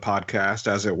portion of the podcast,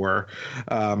 as it were,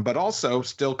 but also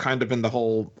still kind of in the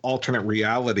whole alternate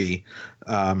reality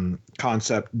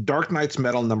concept. Dark Knight's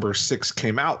Metal number 6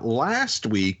 came out last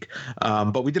week,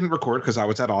 but we didn't record because I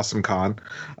was at AwesomeCon,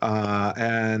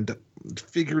 and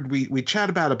figured we chat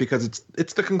about it because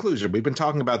it's the conclusion. We've been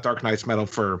talking about Dark Knight's Metal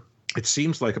for, it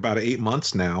seems like, about 8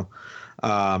 months now,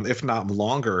 if not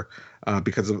longer.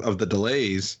 Because of the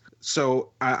delays.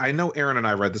 So I know Aaron and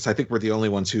I read this. I think we're the only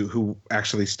ones who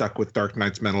actually stuck with Dark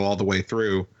Knight's Metal all the way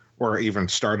through, or even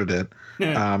started it.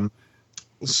 Yeah.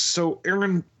 So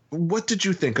Aaron, what did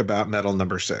you think about Metal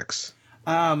number 6?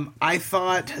 I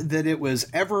thought that it was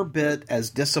every bit as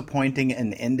disappointing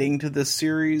an ending to this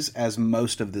series as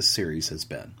most of this series has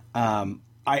been.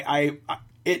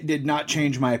 It did not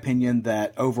change my opinion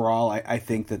that overall I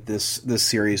think that this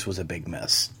series was a big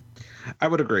miss. I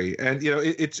would agree. And,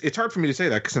 it's hard for me to say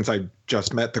that since I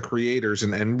just met the creators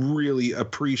and really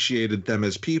appreciated them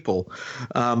as people.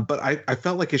 But I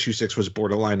felt like issue 6 was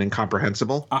borderline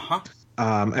incomprehensible. Uh-huh.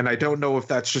 And I don't know if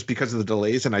that's just because of the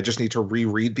delays and I just need to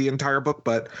reread the entire book.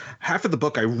 But half of the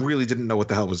book, I really didn't know what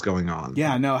the hell was going on.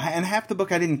 Yeah, no. And half the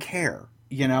book, I didn't care.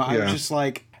 I was just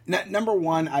like, number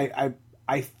one,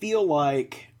 I feel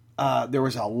like there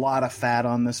was a lot of fat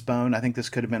on this bone. I think this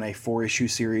could have been a 4-issue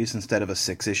series instead of a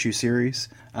 6-issue series.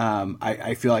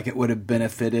 I feel like it would have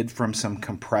benefited from some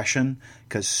compression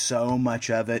because so much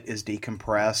of it is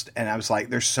decompressed. And I was like,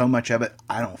 there's so much of it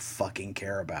I don't fucking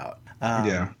care about.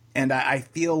 And I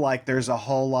feel like there's a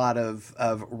whole lot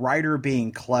of writer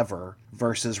being clever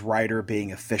versus writer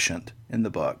being efficient in the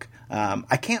book.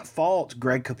 I can't fault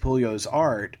Greg Capullo's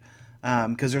art,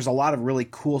 because there's a lot of really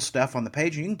cool stuff on the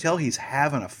page, and you can tell he's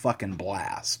having a fucking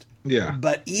blast. Yeah.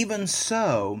 But even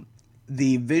so,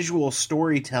 the visual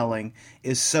storytelling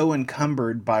is so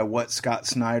encumbered by what Scott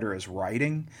Snyder is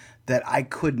writing that I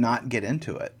could not get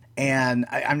into it. And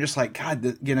I'm just like, God,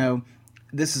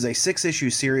 this is a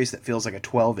 6-issue series that feels like a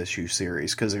 12-issue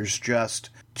series because there's just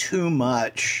too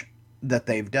much that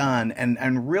they've done.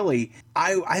 And really,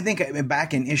 I think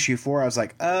back in issue 4, I was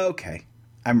like, oh, okay,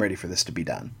 I'm ready for this to be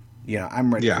done.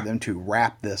 I'm ready for them to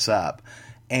wrap this up.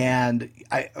 And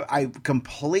I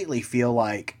completely feel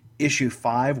like issue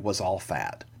 5 was all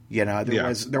fat.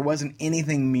 There wasn't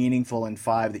anything meaningful in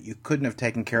 5 that you couldn't have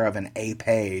taken care of in a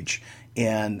page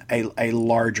in a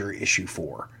larger issue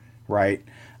 4, right?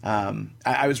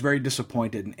 I was very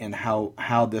disappointed in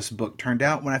how this book turned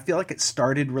out when I feel like it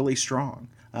started really strong.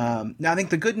 Now, I think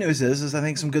the good news is I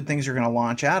think some good things are going to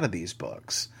launch out of these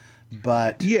books.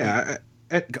 But yeah,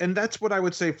 and that's what I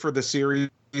would say for the series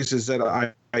is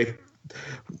that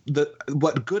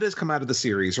what good has come out of the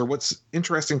series, or what's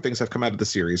interesting things have come out of the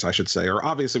series, I should say, or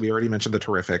obviously we already mentioned the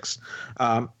Terrifics,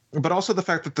 but also the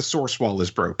fact that the source wall is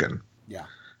broken. Yeah.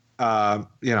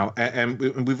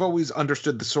 And we've always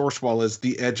understood the source wall as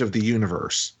the edge of the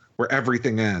universe where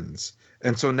everything ends.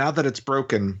 And so now that it's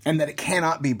broken, and that it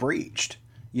cannot be breached,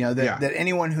 that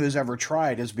anyone who has ever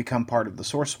tried has become part of the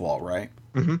source wall, right?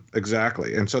 Mm-hmm,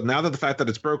 exactly. And so now that the fact that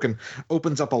it's broken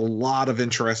opens up a lot of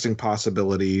interesting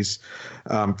possibilities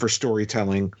for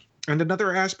storytelling. And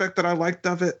another aspect that I liked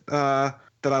of it, of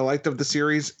the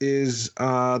series, is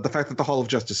the fact that the Hall of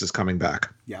Justice is coming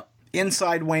back. Yeah,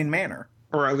 inside Wayne Manor.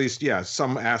 Or at least,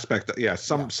 some aspect,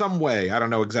 some way. I don't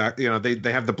know exactly.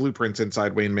 They have the blueprints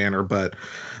inside Wayne Manor, but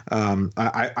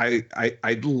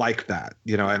I like that.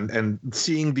 And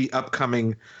seeing the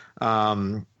upcoming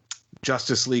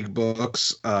Justice League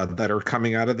books that are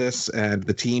coming out of this and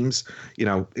the teams,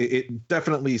 it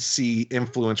definitely see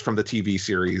influence from the TV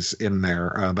series in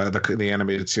there, the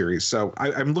animated series. So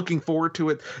I'm looking forward to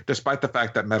it, despite the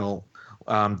fact that Metal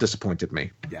disappointed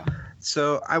me. Yeah.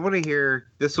 So I want to hear,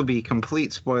 this will be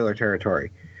complete spoiler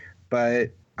territory,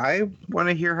 but I want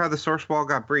to hear how the source wall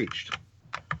got breached.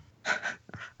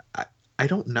 I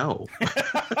don't know.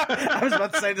 I was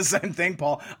about to say the same thing,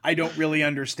 Paul. I don't really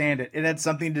understand it. It had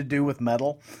something to do with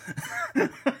metal.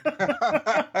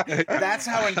 That's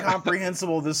how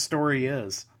incomprehensible this story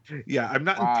is. Yeah, I'm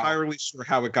not entirely sure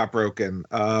how it got broken.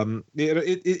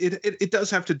 It does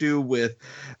have to do with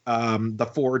the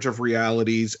Forge of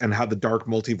Realities and how the Dark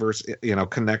Multiverse,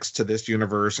 connects to this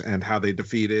universe and how they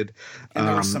defeated and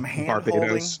there was some hand-holding.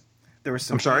 There was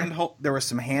some there was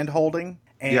some hand-holding.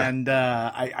 And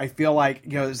I feel like,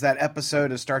 it's that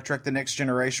episode of Star Trek The Next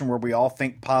Generation where we all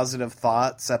think positive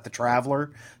thoughts at the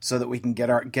Traveler so that we can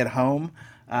get home.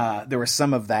 There was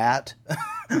some of that.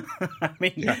 I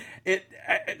mean,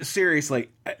 seriously,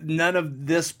 none of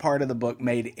this part of the book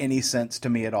made any sense to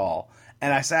me at all.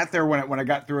 And I sat there when I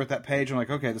got through with that page. I'm like,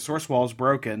 okay, the source wall is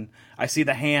broken. I see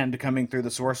the hand coming through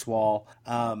the source wall.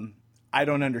 I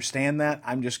don't understand that.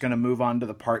 I'm just going to move on to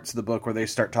the parts of the book where they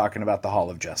start talking about the Hall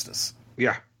of Justice.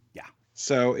 Yeah.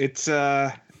 So it's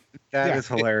that is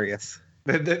hilarious.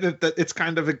 It's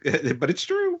kind of, but it's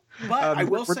true. But I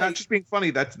will we're say, not just being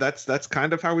funny. That's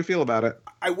kind of how we feel about it.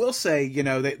 I will say,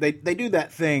 they do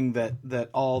that thing that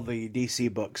all the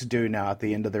DC books do now at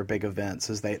the end of their big events,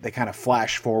 is they kind of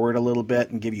flash forward a little bit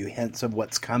and give you hints of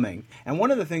what's coming. And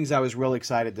one of the things I was really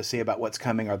excited to see about what's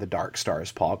coming are the Dark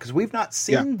Stars, Paul, because we've not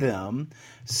seen them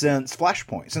since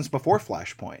Flashpoint, since before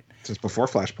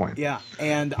Flashpoint. Yeah,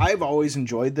 and I've always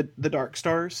enjoyed the Dark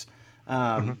Stars.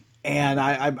 And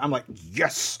I'm like,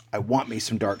 yes, I want me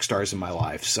some Dark Stars in my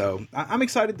life. So I'm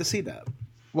excited to see that.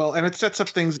 Well, and it sets up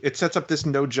things. It sets up this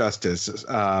No Justice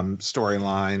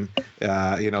storyline.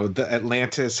 The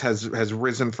Atlantis has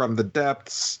risen from the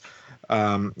depths.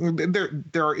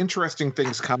 There are interesting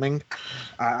things coming.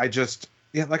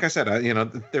 Like I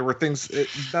said, there were things.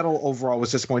 Metal overall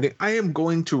was disappointing. I am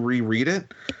going to reread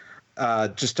it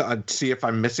just to see if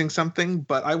I'm missing something.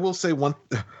 But I will say one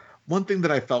thing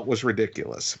that I felt was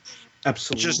ridiculous.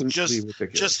 Absolutely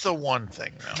ridiculous. Just the one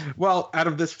thing, though. Well, out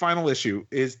of this final issue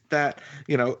is that,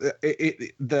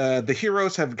 the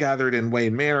heroes have gathered in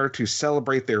Wayne Manor to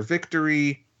celebrate their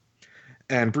victory,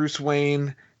 and Bruce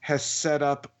Wayne has set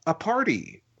up a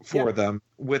party for them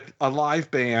with a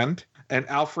live band, and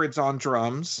Alfred's on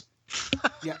drums.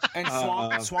 Yeah,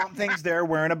 and Swamp Thing's there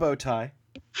wearing a bow tie.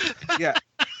 Yeah.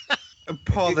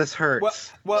 Paul, this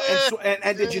hurts. Well,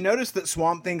 and did you notice that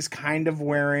Swamp Thing's kind of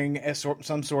wearing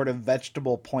some sort of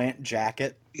vegetable plant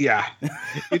jacket? Yeah,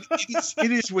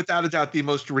 it is without a doubt the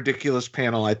most ridiculous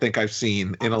panel I think I've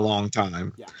seen in a long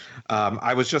time. Yeah.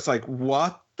 I was just like,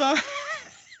 what the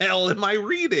hell am I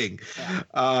reading? Yeah.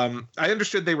 I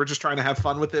understood they were just trying to have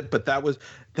fun with it, but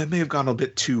that may have gone a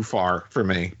bit too far for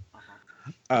me.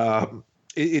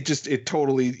 It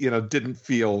totally didn't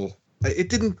feel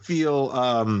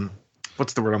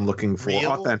what's the word I'm looking for?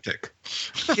 Real? Authentic.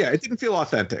 Yeah, it didn't feel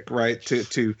authentic, right?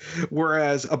 To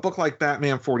whereas a book like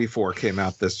Batman 44 came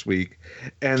out this week,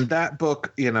 and that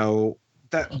book,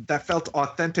 that felt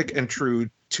authentic and true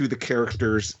to the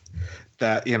characters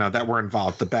that were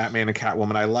involved, the Batman and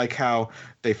Catwoman. I like how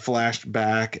they flashed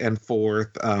back and forth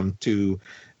to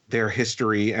their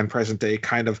history and present day,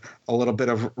 kind of a little bit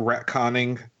of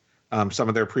retconning some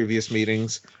of their previous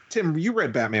meetings. Tim, you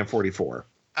read Batman 44.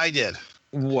 I did.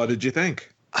 What did you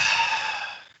think?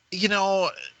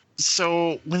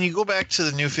 So when you go back to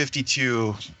the New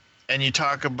 52 and you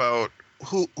talk about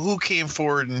who came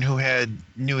forward and who had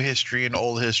new history and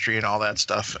old history and all that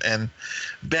stuff, and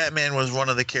Batman was one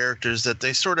of the characters that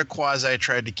they sort of quasi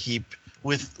tried to keep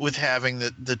with having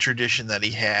the tradition that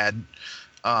he had,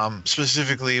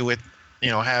 specifically with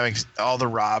having all the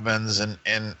Robins and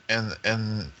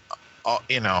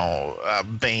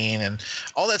Bane and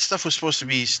all that stuff was supposed to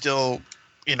be still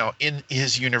in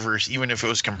his universe, even if it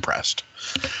was compressed.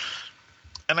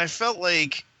 And I felt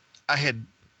like I had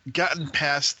gotten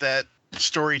past that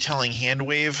storytelling hand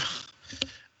wave,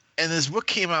 and this book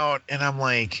came out and I'm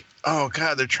like, oh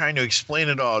god, they're trying to explain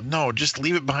it all. No, just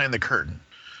leave it behind the curtain.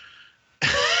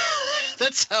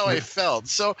 That's how I felt.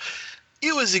 So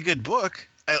it was a good book.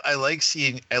 I like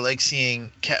seeing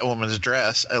Catwoman's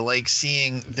dress. I like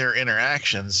seeing their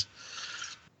interactions,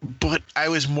 but I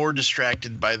was more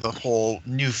distracted by the whole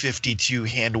New 52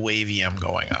 hand wavium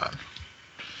going on.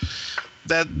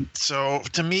 So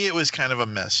to me it was kind of a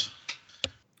miss.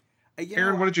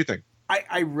 Aaron, what did you think?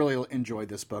 I really enjoyed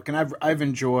this book, and I've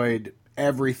enjoyed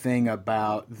everything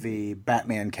about the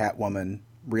Batman Catwoman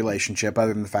relationship,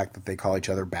 other than the fact that they call each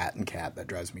other Bat and Cat. That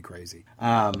drives me crazy.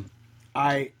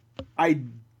 I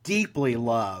deeply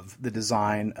love the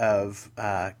design of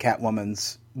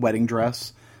Catwoman's wedding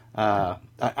dress. I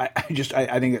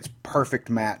think it's perfect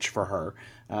match for her.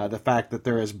 The fact that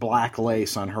there is black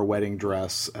lace on her wedding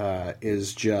dress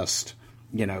is just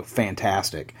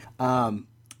fantastic.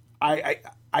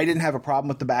 I didn't have a problem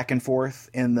with the back and forth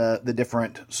in the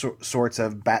different sorts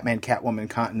of Batman Catwoman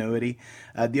continuity.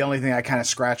 The only thing I kind of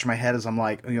scratch my head is I'm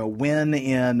like, when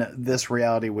in this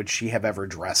reality would she have ever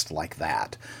dressed like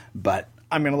that? But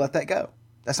I'm going to let that go.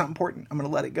 That's not important. I'm going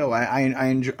to let it go. I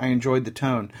enjoyed the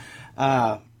tone.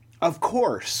 Of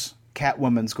course,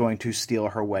 Catwoman's going to steal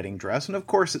her wedding dress, and of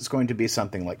course it's going to be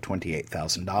something like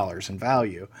 $28,000 in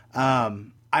value.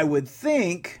 I would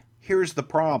think, here's the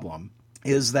problem,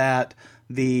 is that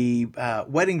the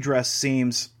wedding dress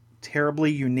seems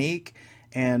terribly unique,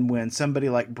 and when somebody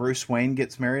like Bruce Wayne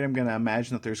gets married, I'm going to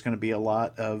imagine that there's going to be a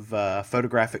lot of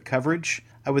photographic coverage.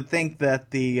 I would think that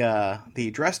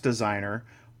the dress designer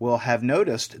will have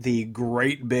noticed the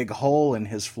great big hole in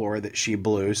his floor that she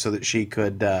blew so that she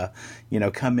could,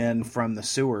 come in from the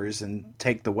sewers and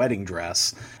take the wedding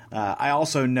dress. I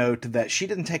also note that she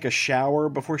didn't take a shower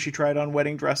before she tried on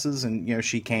wedding dresses, and,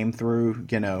 she came through,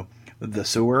 the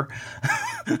sewer.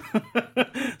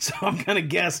 So I'm going to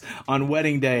guess on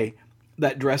wedding day,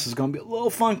 that dress is going to be a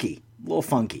little funky.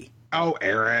 Oh,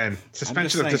 Aaron,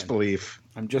 suspension of disbelief.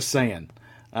 I'm just saying.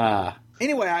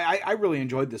 Anyway, I really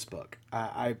enjoyed this book.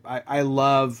 I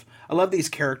love these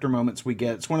character moments we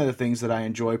get. It's one of the things that I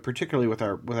enjoy, particularly with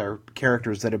our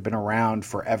characters that have been around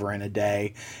forever and a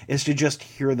day, is to just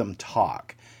hear them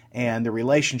talk. And the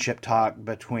relationship talk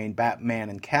between Batman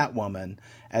and Catwoman,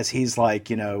 as he's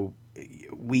like,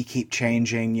 we keep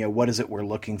changing, what is it we're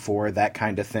looking for, that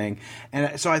kind of thing.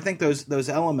 And so I think those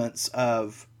elements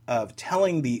of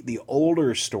telling the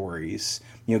older stories,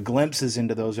 glimpses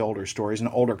into those older stories and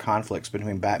older conflicts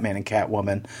between Batman and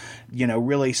Catwoman,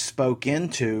 really spoke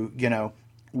into,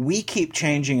 we keep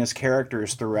changing as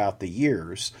characters throughout the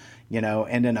years,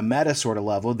 and in a meta sort of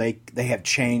level, they have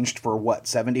changed for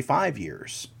 75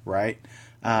 years, right?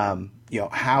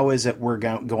 How is it we're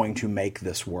going to make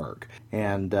this work?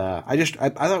 And I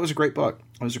thought it was a great book.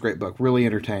 It was a great book, really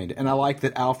entertained. And I like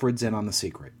that Alfred's in on the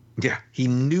secret. Yeah, he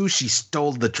knew she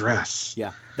stole the dress.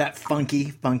 Yeah, that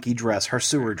funky dress, her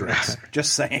sewer dress.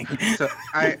 Just saying. So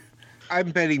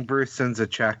I'm betting Bruce sends a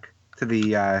check to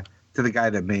the guy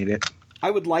that made it.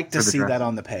 I would like to see that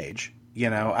on the page.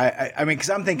 I mean, because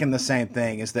I'm thinking the same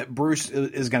thing, is that Bruce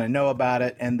is going to know about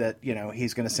it, and that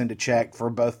he's going to send a check for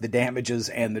both the damages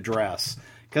and the dress.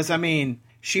 Because I mean,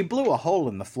 she blew a hole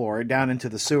in the floor down into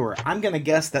the sewer. I'm going to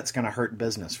guess that's going to hurt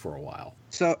business for a while.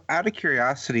 So, out of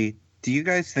curiosity, do you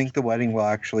guys think the wedding will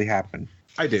actually happen?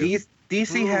 I do.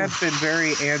 DC have been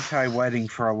very anti-wedding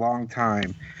for a long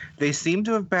time. They seem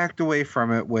to have backed away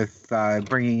from it with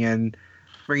bringing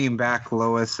back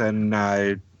Lois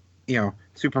and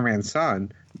Superman's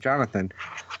son, Jonathan.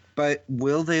 But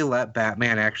will they let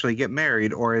Batman actually get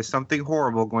married, or is something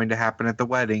horrible going to happen at the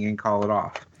wedding and call it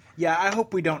off? Yeah, I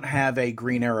hope we don't have a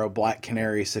Green Arrow, Black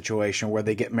Canary situation where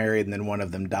they get married and then one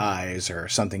of them dies or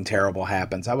something terrible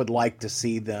happens. I would like to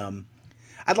see them.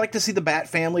 I'd like to see the Bat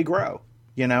family grow.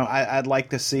 You know, I'd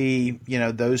like to see, you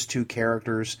know, those two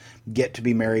characters get to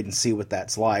be married and see what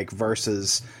that's like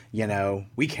versus, you know,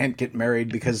 we can't get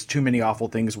married because too many awful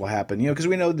things will happen, you know, because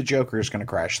we know the Joker is going to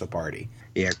crash the party.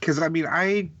 Yeah, because, I mean,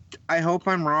 I hope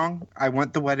I'm wrong. I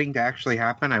want the wedding to actually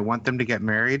happen. I want them to get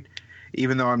married,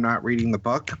 even though I'm not reading the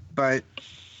book. But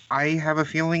I have a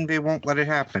feeling they won't let it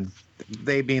happen,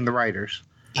 they being the writers.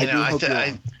 You know,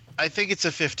 I think it's a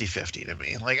 50-50 to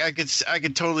me. Like, I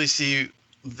could totally see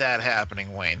that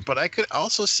happening, Wayne, but I could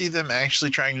also see them actually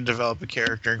trying to develop a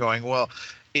character going, well,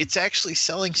 it's actually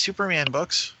selling Superman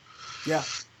books. Yeah.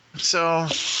 So,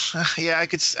 yeah,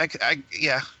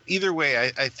 yeah, either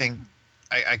way, I think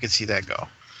I could see that go.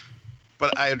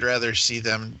 But I'd rather see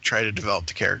them try to develop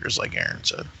the characters like Aaron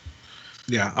said.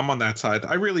 Yeah, I'm on that side.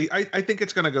 I think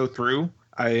it's going to go through.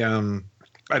 I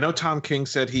know Tom King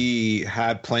said he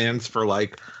had plans for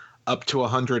like up to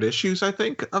 100 issues, I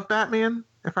think, of Batman,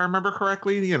 if I remember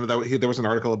correctly. You know, there was an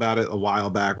article about it a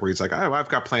while back where he's like, oh, I've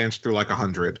got plans through like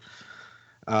 100.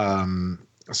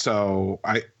 So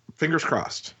fingers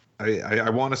crossed. I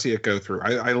want to see it go through.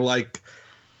 I like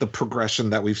the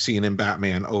progression that we've seen in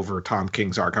Batman over Tom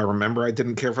King's arc. I remember I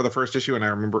didn't care for the first issue,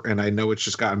 and I know it's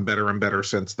just gotten better and better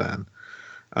since then.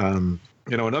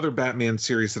 You know, another Batman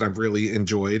series that I've really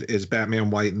enjoyed is Batman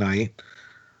White Knight.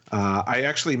 I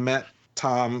actually met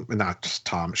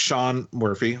Sean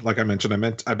Murphy. Like I mentioned, I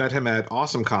met him at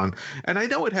AwesomeCon, and I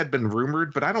know it had been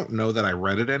rumored, but I don't know that I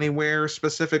read it anywhere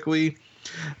specifically.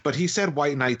 But he said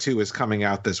White Knight 2 is coming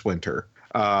out this winter.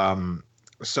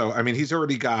 So, I mean, he's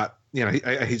already got, you know,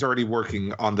 he's already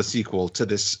working on the sequel to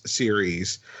this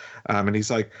series. And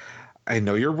he's like, I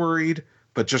know you're worried,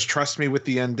 but just trust me with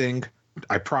the ending.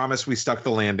 I promise we stuck the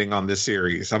landing on this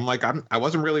series. I'm like, I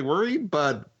wasn't really worried,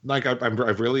 but like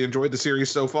I've really enjoyed the series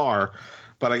so far.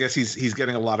 But I guess he's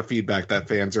getting a lot of feedback that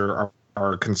fans are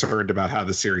concerned about how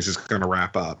the series is going to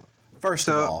wrap up. First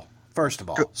of all,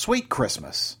 Sweet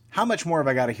Christmas. How much more have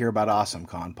I got to hear about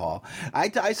AwesomeCon, Paul?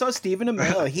 I saw Stephen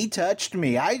Amell. He touched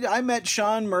me. I met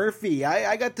Sean Murphy.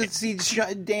 I got to see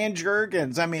Dan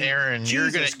Jurgens. I mean, Aaron,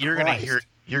 you're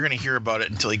gonna hear about it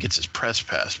until he gets his press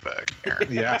pass back, Aaron.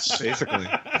 Yes, basically.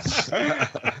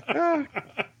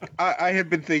 I have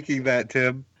been thinking that,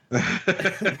 Tim. I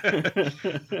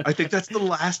think that's the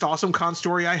last AwesomeCon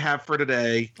story I have for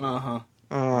today.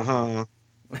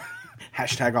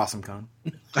 Hashtag AwesomeCon.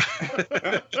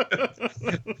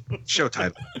 Show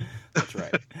title. That's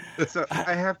right. So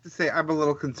I have to say I'm a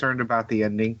little concerned about the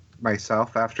ending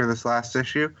myself after this last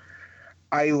issue.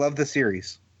 I love the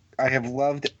series. I have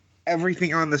loved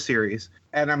everything on the series,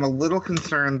 and I'm a little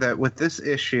concerned that with this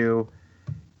issue,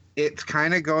 it's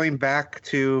kind of going back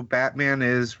to Batman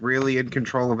is really in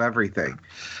control of everything.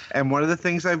 And one of the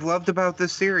things I've loved about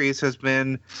this series has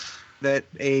been that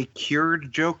a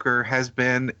cured Joker has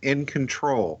been in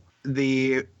control.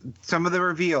 Some of the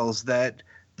reveals that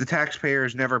the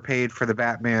taxpayers never paid for the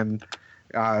Batman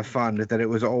fund, that it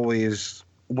was always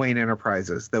Wayne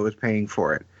Enterprises that was paying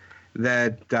for it,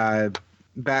 that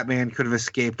Batman could have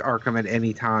escaped Arkham at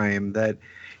any time, that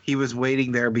he was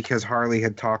waiting there because Harley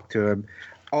had talked to him.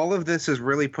 All of this is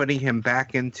really putting him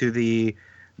back into the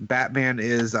Batman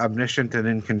is omniscient and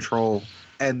in control.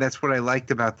 And that's what I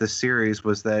liked about this series,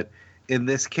 was that in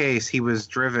this case, he was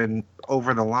driven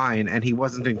over the line and he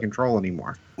wasn't in control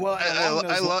anymore. Well,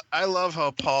 I love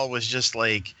how Paul was just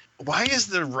like, why is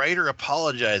the writer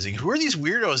apologizing? Who are these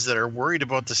weirdos that are worried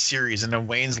about the series? And then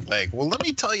Wayne's like, well, let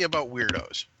me tell you about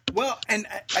weirdos. Well, and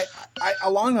I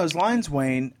along those lines,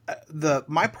 Wayne,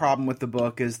 my problem with the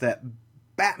book is that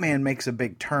Batman makes a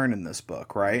big turn in this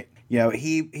book, right? You know,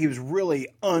 he was really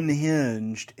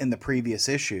unhinged in the previous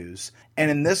issues, and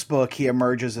in this book he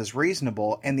emerges as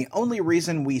reasonable, and the only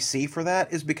reason we see for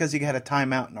that is because he had a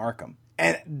timeout in Arkham.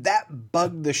 And that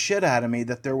bugged the shit out of me,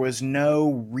 that there was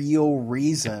no real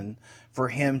reason for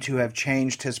him to have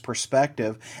changed his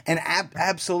perspective. And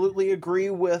absolutely agree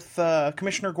with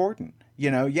Commissioner Gordon.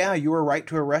 You know, yeah, you were right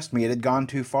to arrest me. It had gone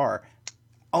too far.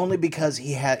 Only because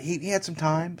he had some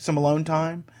time, some alone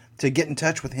time, to get in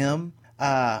touch with him.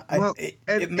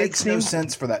 It makes no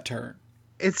sense for that turn.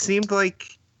 It seemed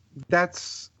like that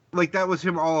was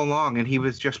him all along, and he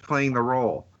was just playing the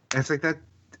role. And it's like that.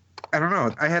 I don't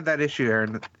know. I had that issue there,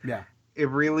 and yeah, it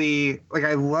really, like,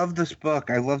 I love this book.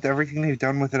 I loved everything they've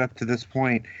done with it up to this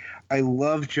point. I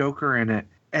love Joker in it,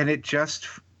 and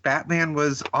Batman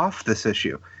was off this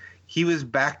issue. He was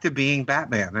back to being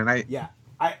Batman, and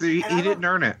He didn't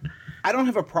earn it. I don't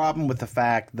have a problem with the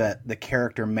fact that the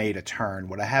character made a turn.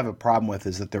 What I have a problem with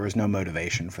is that there was no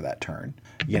motivation for that turn.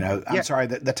 You know, I'm sorry,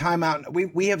 the timeout,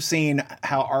 we have seen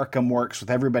how Arkham works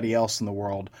with everybody else in the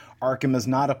world. Arkham is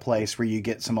not a place where you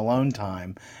get some alone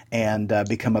time and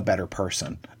become a better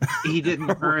person. He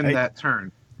didn't earn that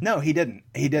turn. No, he didn't.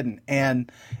 He didn't.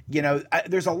 And you know,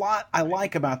 there's a lot I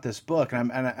like about this book,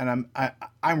 and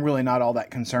I'm really not all that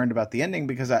concerned about the ending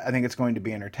because I think it's going to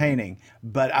be entertaining.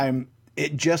 But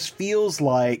it just feels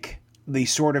like the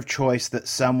sort of choice that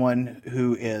someone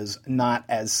who is not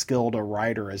as skilled a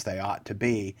writer as they ought to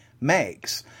be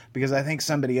makes. Because I think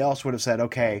somebody else would have said,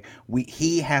 okay,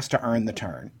 he has to earn the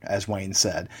turn, as Wayne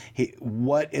said.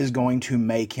 What is going to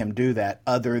make him do that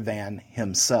other than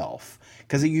himself?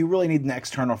 Because you really need an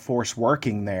external force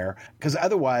working there. Because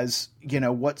otherwise, you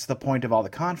know, what's the point of all the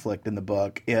conflict in the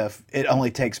book if it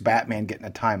only takes Batman getting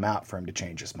a timeout for him to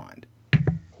change his mind?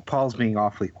 Paul's being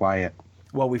awfully quiet.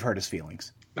 Well, we've hurt his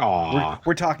feelings. Aw.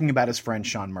 We're talking about his friend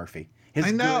Sean Murphy.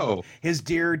 I know. His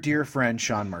dear, dear friend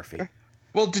Sean Murphy.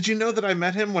 Well, did you know that I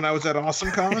met him when I was at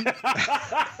AwesomeCon?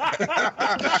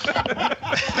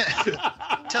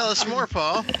 Tell us more,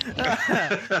 Paul.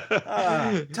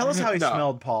 Tell us how he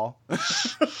smelled, Paul.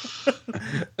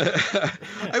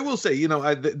 I will say, you know,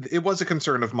 it was a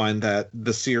concern of mine that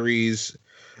the series,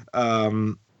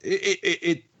 all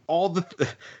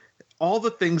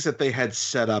the things that they had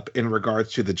set up in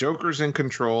regards to the Joker's in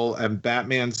control and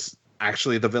Batman's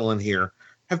actually the villain here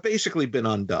have basically been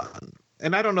undone.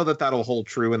 And I don't know that that'll hold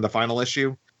true in the final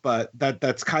issue, but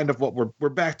that's kind of what we're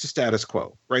back to status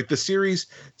quo, right? The series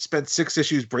spent 6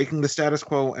 issues breaking the status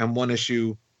quo and 1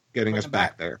 issue getting us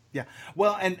back there. Yeah.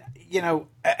 Well, and, you know,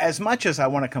 as much as I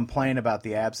want to complain about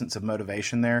the absence of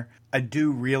motivation there, I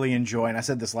do really enjoy, and I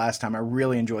said this last time, I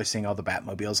really enjoy seeing all the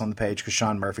Batmobiles on the page because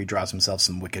Sean Murphy draws himself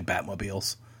some wicked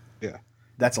Batmobiles. Yeah.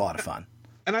 That's a lot of fun.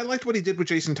 And I liked what he did with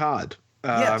Jason Todd.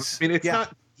 Yes. I mean, it's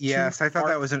not. Yes, I thought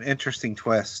that was an interesting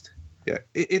twist. Yeah,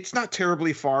 it's not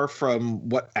terribly far from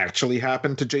what actually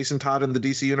happened to Jason Todd in the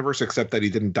DC universe, except that he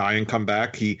didn't die and come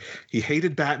back. He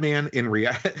hated Batman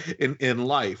in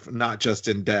life, not just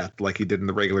in death, like he did in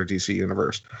the regular DC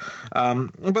universe.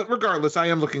 But regardless, I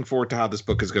am looking forward to how this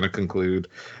book is going to conclude.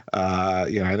 I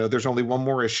know there's only 1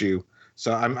 more issue,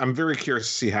 so I'm very curious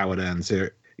to see how it ends.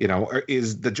 You know,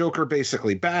 is the Joker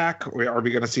basically back, or are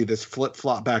we going to see this flip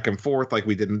flop back and forth like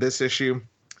we did in this issue?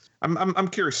 I'm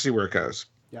curious to see where it goes.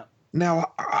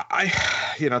 Now, I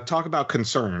talk about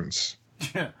concerns.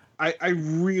 I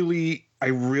really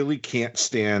can't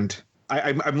stand.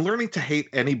 I'm learning to hate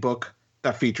any book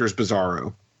that features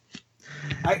Bizarro.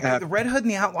 The Red Hood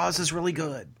and the Outlaws is really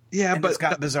good. Yeah, but it's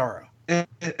got Bizarro.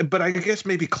 But I guess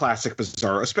maybe classic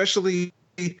Bizarro, especially.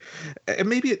 And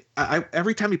maybe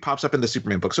every time he pops up in the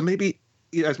Superman book. So maybe,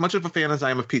 as much of a fan as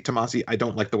I am of Pete Tomasi, I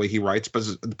don't like the way he writes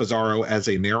Bizarro as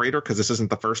a narrator because this isn't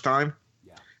the first time.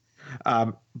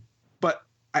 Yeah. But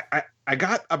I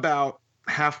got about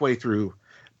halfway through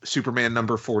Superman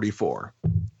number 44,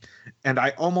 and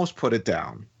I almost put it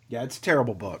down. Yeah, it's a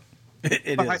terrible book.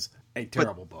 It is a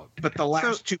terrible book. But the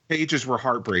last 2 pages were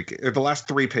heartbreaking. Or the last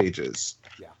 3 pages.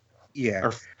 Yeah.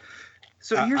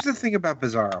 So here's the thing about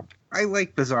Bizarro. I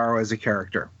like Bizarro as a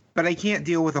character, but I can't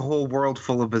deal with a whole world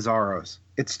full of Bizarros.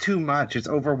 It's too much. It's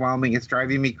overwhelming. It's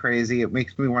driving me crazy. It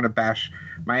makes me want to bash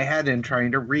my head in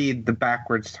trying to read the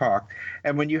backwards talk.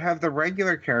 And when you have the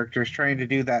regular characters trying to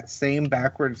do that same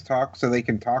backwards talk so they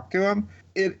can talk to him,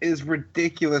 it is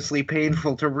ridiculously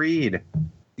painful to read.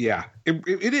 Yeah,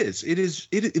 it is.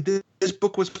 This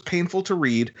book was painful to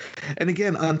read. And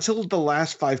again, until the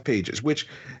last 5 pages, which,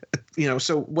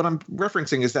 so what I'm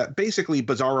referencing is that basically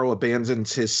Bizarro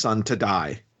abandons his son to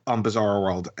die on Bizarro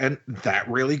World. And that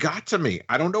really got to me.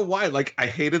 I don't know why. Like, I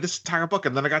hated this entire book.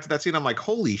 And then I got to that scene. I'm like,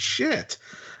 holy shit,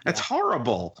 that's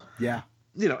horrible. Yeah.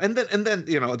 And then,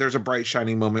 there's a bright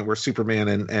shining moment where Superman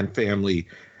and family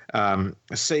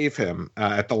save him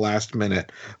at the last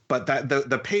minute. But that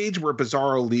the page where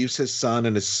Bizarro leaves his son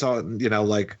and his son,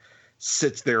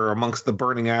 sits there amongst the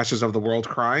burning ashes of the world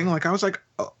crying. Like, I was like,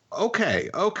 okay.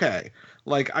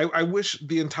 Like, I wish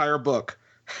the entire book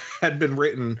had been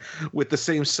written with the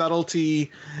same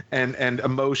subtlety and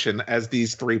emotion as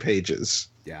these 3 pages.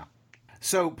 Yeah.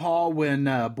 So, Paul, when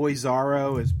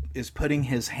Boizarro is putting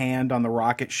his hand on the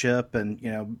rocket ship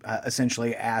and,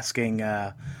 essentially asking,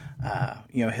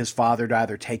 his father to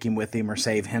either take him with him or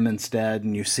save him instead,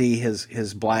 and you see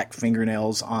his black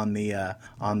fingernails on the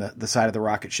side of the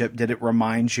rocket ship, did it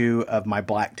remind you of my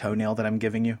black toenail that I'm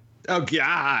giving you? Oh,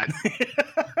 God.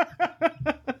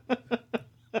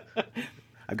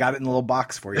 I've got it in a little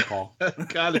box for you, Paul.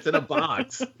 God, it's in a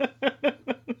box.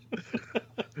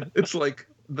 It's like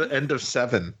the end of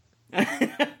 7.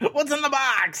 What's in the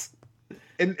box?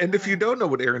 And if you don't know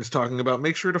what Aaron's talking about,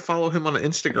 make sure to follow him on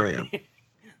Instagram.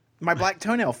 My black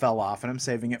toenail fell off, and I'm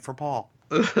saving it for Paul.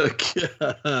 No.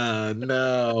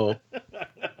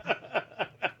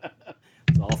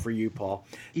 It's all for you, Paul.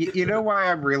 You know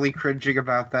why I'm really cringing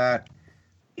about that?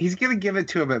 He's going to give it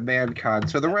to him at ManCon,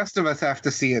 so the rest of us have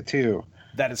to see it too.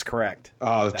 That is correct.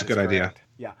 Oh, that's a good idea.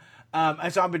 Yeah.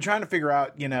 And so I've been trying to figure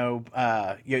out,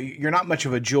 you're not much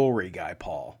of a jewelry guy,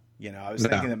 Paul. I was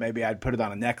thinking that maybe I'd put it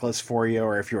on a necklace for you,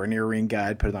 or if you're an earring guy,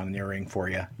 I'd put it on an earring for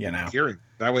you, Earring.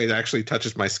 That way it actually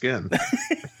touches my skin.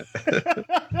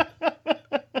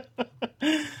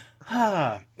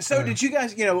 So did you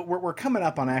guys, we're coming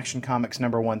up on Action Comics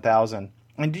number 1000.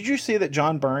 And did you see that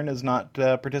John Byrne is not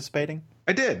participating?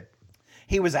 I did.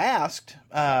 He was asked.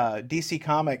 DC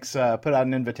Comics put out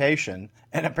an invitation,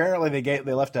 and apparently they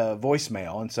left a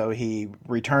voicemail, and so he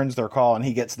returns their call, and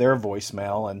he gets their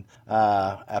voicemail, and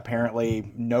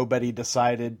apparently nobody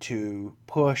decided to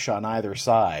push on either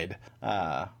side.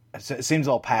 It seems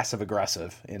all passive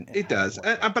aggressive. It does,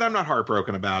 but I'm not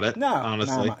heartbroken about it. No,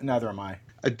 honestly, neither am I.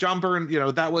 John Byrne,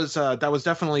 that was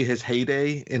definitely his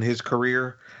heyday in his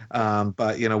career.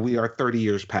 But we are 30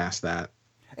 years past that.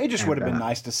 It just would have been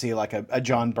nice to see like a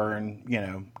John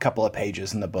Byrne, couple of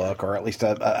pages in the book, or at least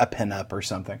a pin-up or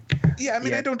something. Yeah, I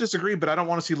mean, I don't disagree, but I don't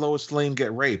want to see Lois Lane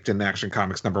get raped in Action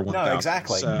Comics number 1000. No,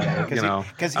 exactly. So,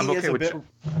 because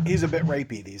he's a bit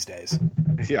rapey these days.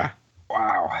 Yeah.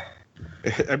 Wow.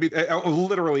 I mean,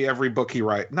 literally every book he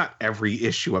writes, not every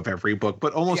issue of every book,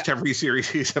 but almost every series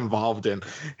he's involved in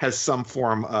has some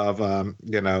form of,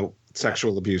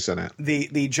 sexual abuse in it.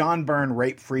 The John Byrne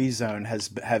Rape Free Zone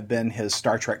have been his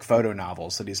Star Trek photo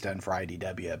novels that he's done for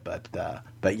IDW,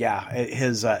 but yeah,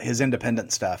 his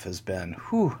independent stuff has been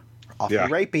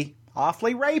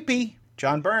awfully rapey.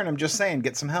 John Byrne, I'm just saying,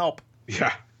 get some help.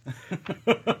 Yeah.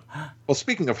 Well,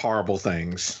 speaking of horrible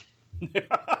things,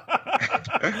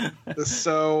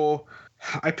 so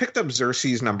I picked up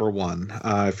Xerxes number 1.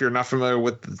 If you're not familiar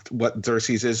with what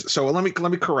Xerxes is, so let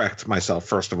me correct myself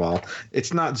first of all.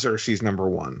 It's not Xerxes number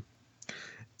 1.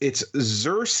 It's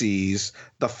Xerxes: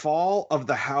 The Fall of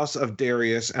the House of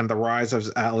Darius and the Rise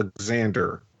of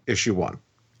Alexander, issue 1.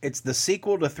 It's the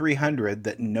sequel to 300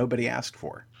 that nobody asked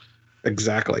for.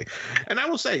 Exactly. And I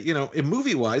will say, in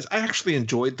movie-wise, I actually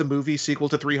enjoyed the movie sequel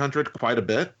to 300 quite a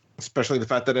bit, especially the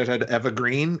fact that it had Eva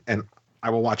Green, and I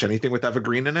will watch anything with Eva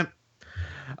Green in it.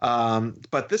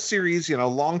 But this series,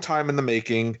 long time in the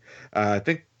making. I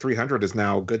think 300 is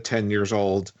now a good 10 years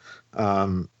old.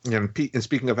 And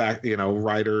speaking of,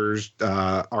 writers,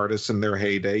 artists in their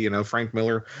heyday, Frank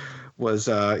Miller was,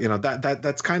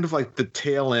 that's kind of like the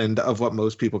tail end of what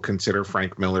most people consider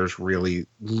Frank Miller's really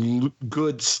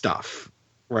good stuff,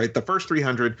 right? The first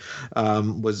 300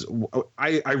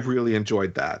 I really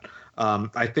enjoyed that.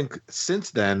 I think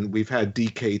since then we've had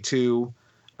DK2,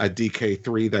 a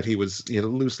DK3 that he was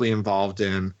loosely involved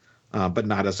in, but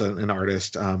not as an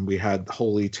artist. We had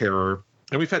Holy Terror,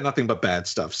 and we've had nothing but bad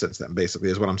stuff since then,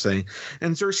 basically, is what I'm saying.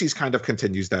 And Xerxes kind of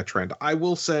continues that trend. I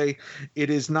will say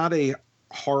it is not a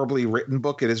horribly written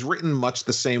book. It is written much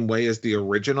the same way as the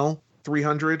original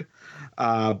 300,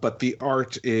 but the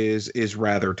art is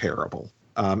rather terrible.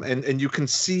 And you can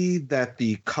see that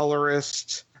the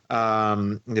colorist,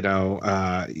 he's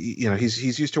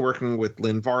used to working with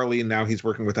Lynn Varley, and now he's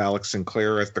working with Alex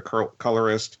Sinclair as the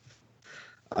colorist.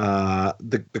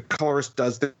 The colorist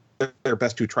does their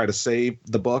best to try to save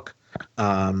the book,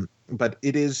 but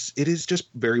it is just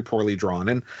very poorly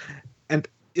drawn. And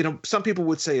some people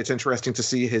would say it's interesting to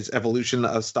see his evolution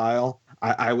of style.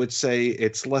 I would say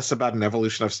it's less about an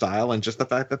evolution of style and just the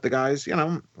fact that the guy's,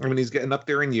 he's getting up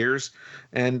there in years,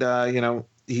 and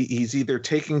he's either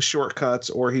taking shortcuts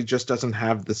or he just doesn't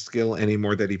have the skill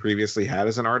anymore that he previously had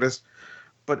as an artist.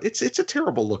 But it's a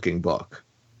terrible looking book.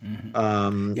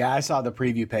 Mm-hmm. I saw the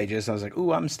preview pages. I was like,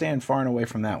 ooh, I'm staying far and away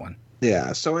from that one.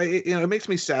 Yeah. So it makes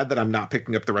me sad that I'm not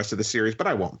picking up the rest of the series, but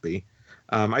I won't be.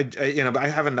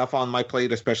 I have enough on my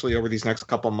plate, especially over these next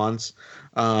couple months,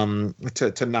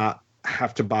 to not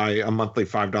have to buy a monthly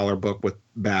 $5 book with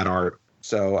bad art.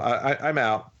 So I'm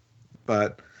out,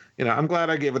 but I'm glad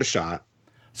I gave it a shot.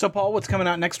 So, Paul, what's coming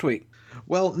out next week?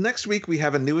 Well, next week we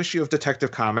have a new issue of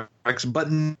Detective Comics, but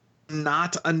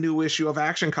not a new issue of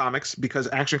Action Comics, because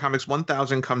Action Comics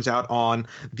 1000 comes out on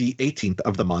the 18th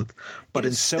of the month. But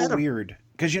it's so weird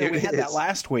because we had that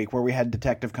last week where we had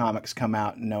Detective Comics come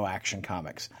out and no Action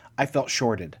Comics. I felt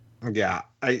shorted. Yeah,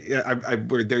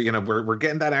 we're there. We're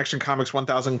getting that Action Comics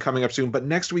 1000 coming up soon. But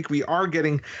next week we are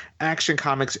getting Action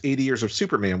Comics 80 Years of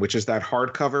Superman, which is that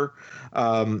hardcover,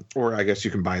 or I guess you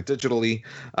can buy it digitally.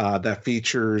 That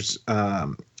features.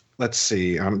 Let's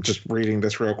see. I'm just reading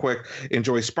this real quick.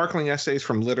 Enjoy sparkling essays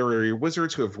from literary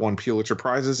wizards who have won Pulitzer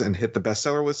Prizes and hit the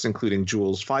bestseller lists, including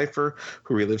Jules Pfeiffer,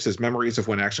 who relives his memories of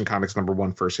when Action Comics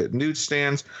 #1 first hit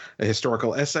newsstands. A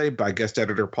historical essay by guest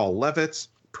editor Paul Levitz.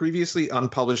 Previously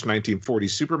unpublished 1940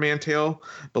 Superman tale,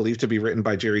 believed to be written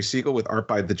by Jerry Siegel with art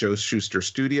by the Joe Shuster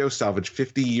Studio, salvaged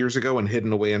 50 years ago and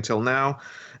hidden away until now,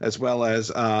 as well as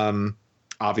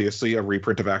obviously a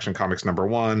reprint of Action Comics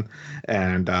 #1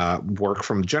 and work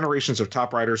from generations of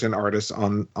top writers and artists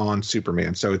on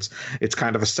Superman. So it's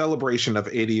kind of a celebration of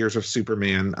 80 years of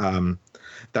Superman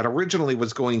that originally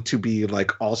was going to be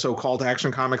like also called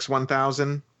Action Comics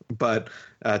 1000. But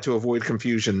to avoid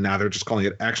confusion, now they're just calling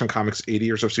it Action Comics 80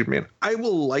 Years of Superman. I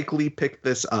will likely pick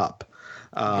this up.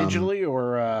 Digitally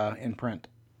or in print?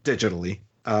 Digitally.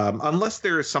 Unless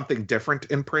there is something different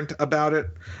in print about it,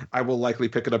 I will likely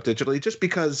pick it up digitally just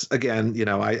because, again,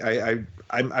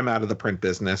 I'm out of the print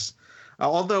business.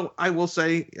 Although I will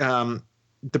say,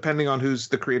 depending on who's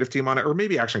the creative team on it, or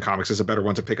maybe Action Comics is a better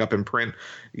one to pick up in print,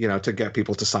 to get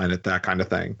people to sign it, that kind of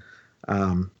thing.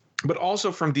 But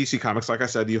also from DC Comics, like I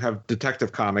said, you have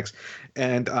Detective Comics.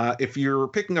 And if you're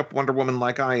picking up Wonder Woman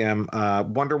like I am,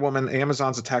 Wonder Woman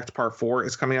Amazon's Attacked Part 4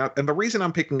 is coming out. And the reason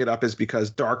I'm picking it up is because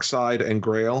Darkseid and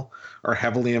Grail are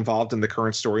heavily involved in the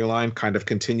current storyline, kind of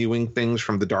continuing things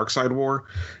from the Darkseid War.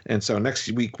 And so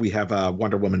next week we have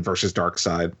Wonder Woman versus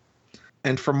Darkseid.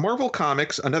 And from Marvel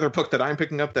Comics, another book that I'm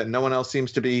picking up that no one else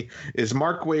seems to be is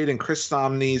Mark Waid and Chris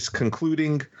Samnee's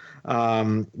concluding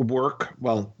work.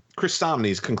 Well, Chris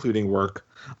Samnee's concluding work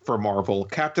for Marvel,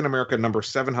 Captain America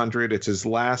 #700. It's his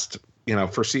last,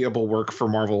 foreseeable work for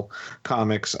Marvel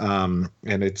Comics, and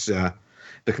it's the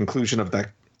conclusion of the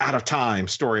Out of Time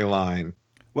storyline.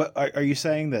 What are you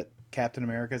saying that Captain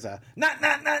America's a not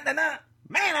man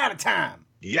out of time?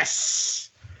 Yes.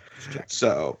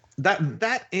 So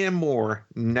that and more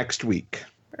next week.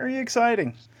 Very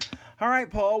exciting. All right,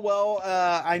 Paul. Well,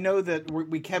 I know that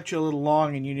we kept you a little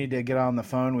long, and you need to get on the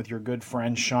phone with your good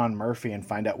friend Sean Murphy and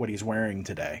find out what he's wearing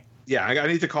today. Yeah, I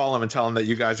need to call him and tell him that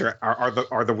you guys are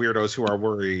the weirdos who are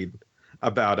worried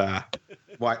about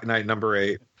White Knight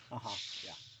 #8.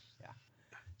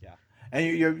 Yeah. And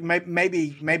you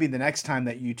maybe the next time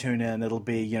that you tune in, it'll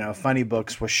be Funny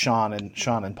Books with Sean and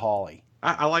Paulie.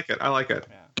 I like it.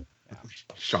 Yeah.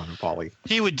 Sean and Paulie.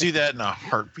 He would do that in a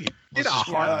heartbeat. In a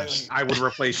heartbeat. I would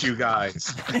replace you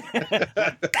guys.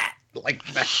 Like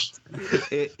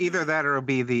that. Either that or it'll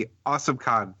be the Awesome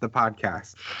Con, the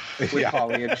podcast with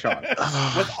Paulie and Sean.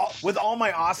 with all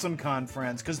my Awesome Con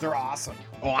friends, because they're awesome.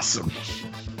 Awesome.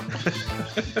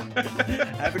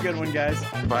 Have a good one, guys.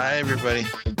 Bye, everybody.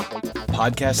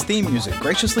 Podcast theme music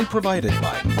graciously provided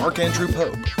by Mark Andrew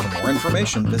Pope. For more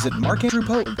information, visit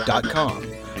markandrewpope.com.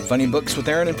 Funny Books with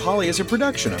Aaron and Polly is a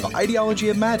production of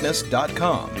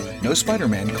ideologyofmadness.com. No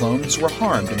Spider-Man clones were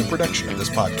harmed in the production of this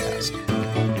podcast.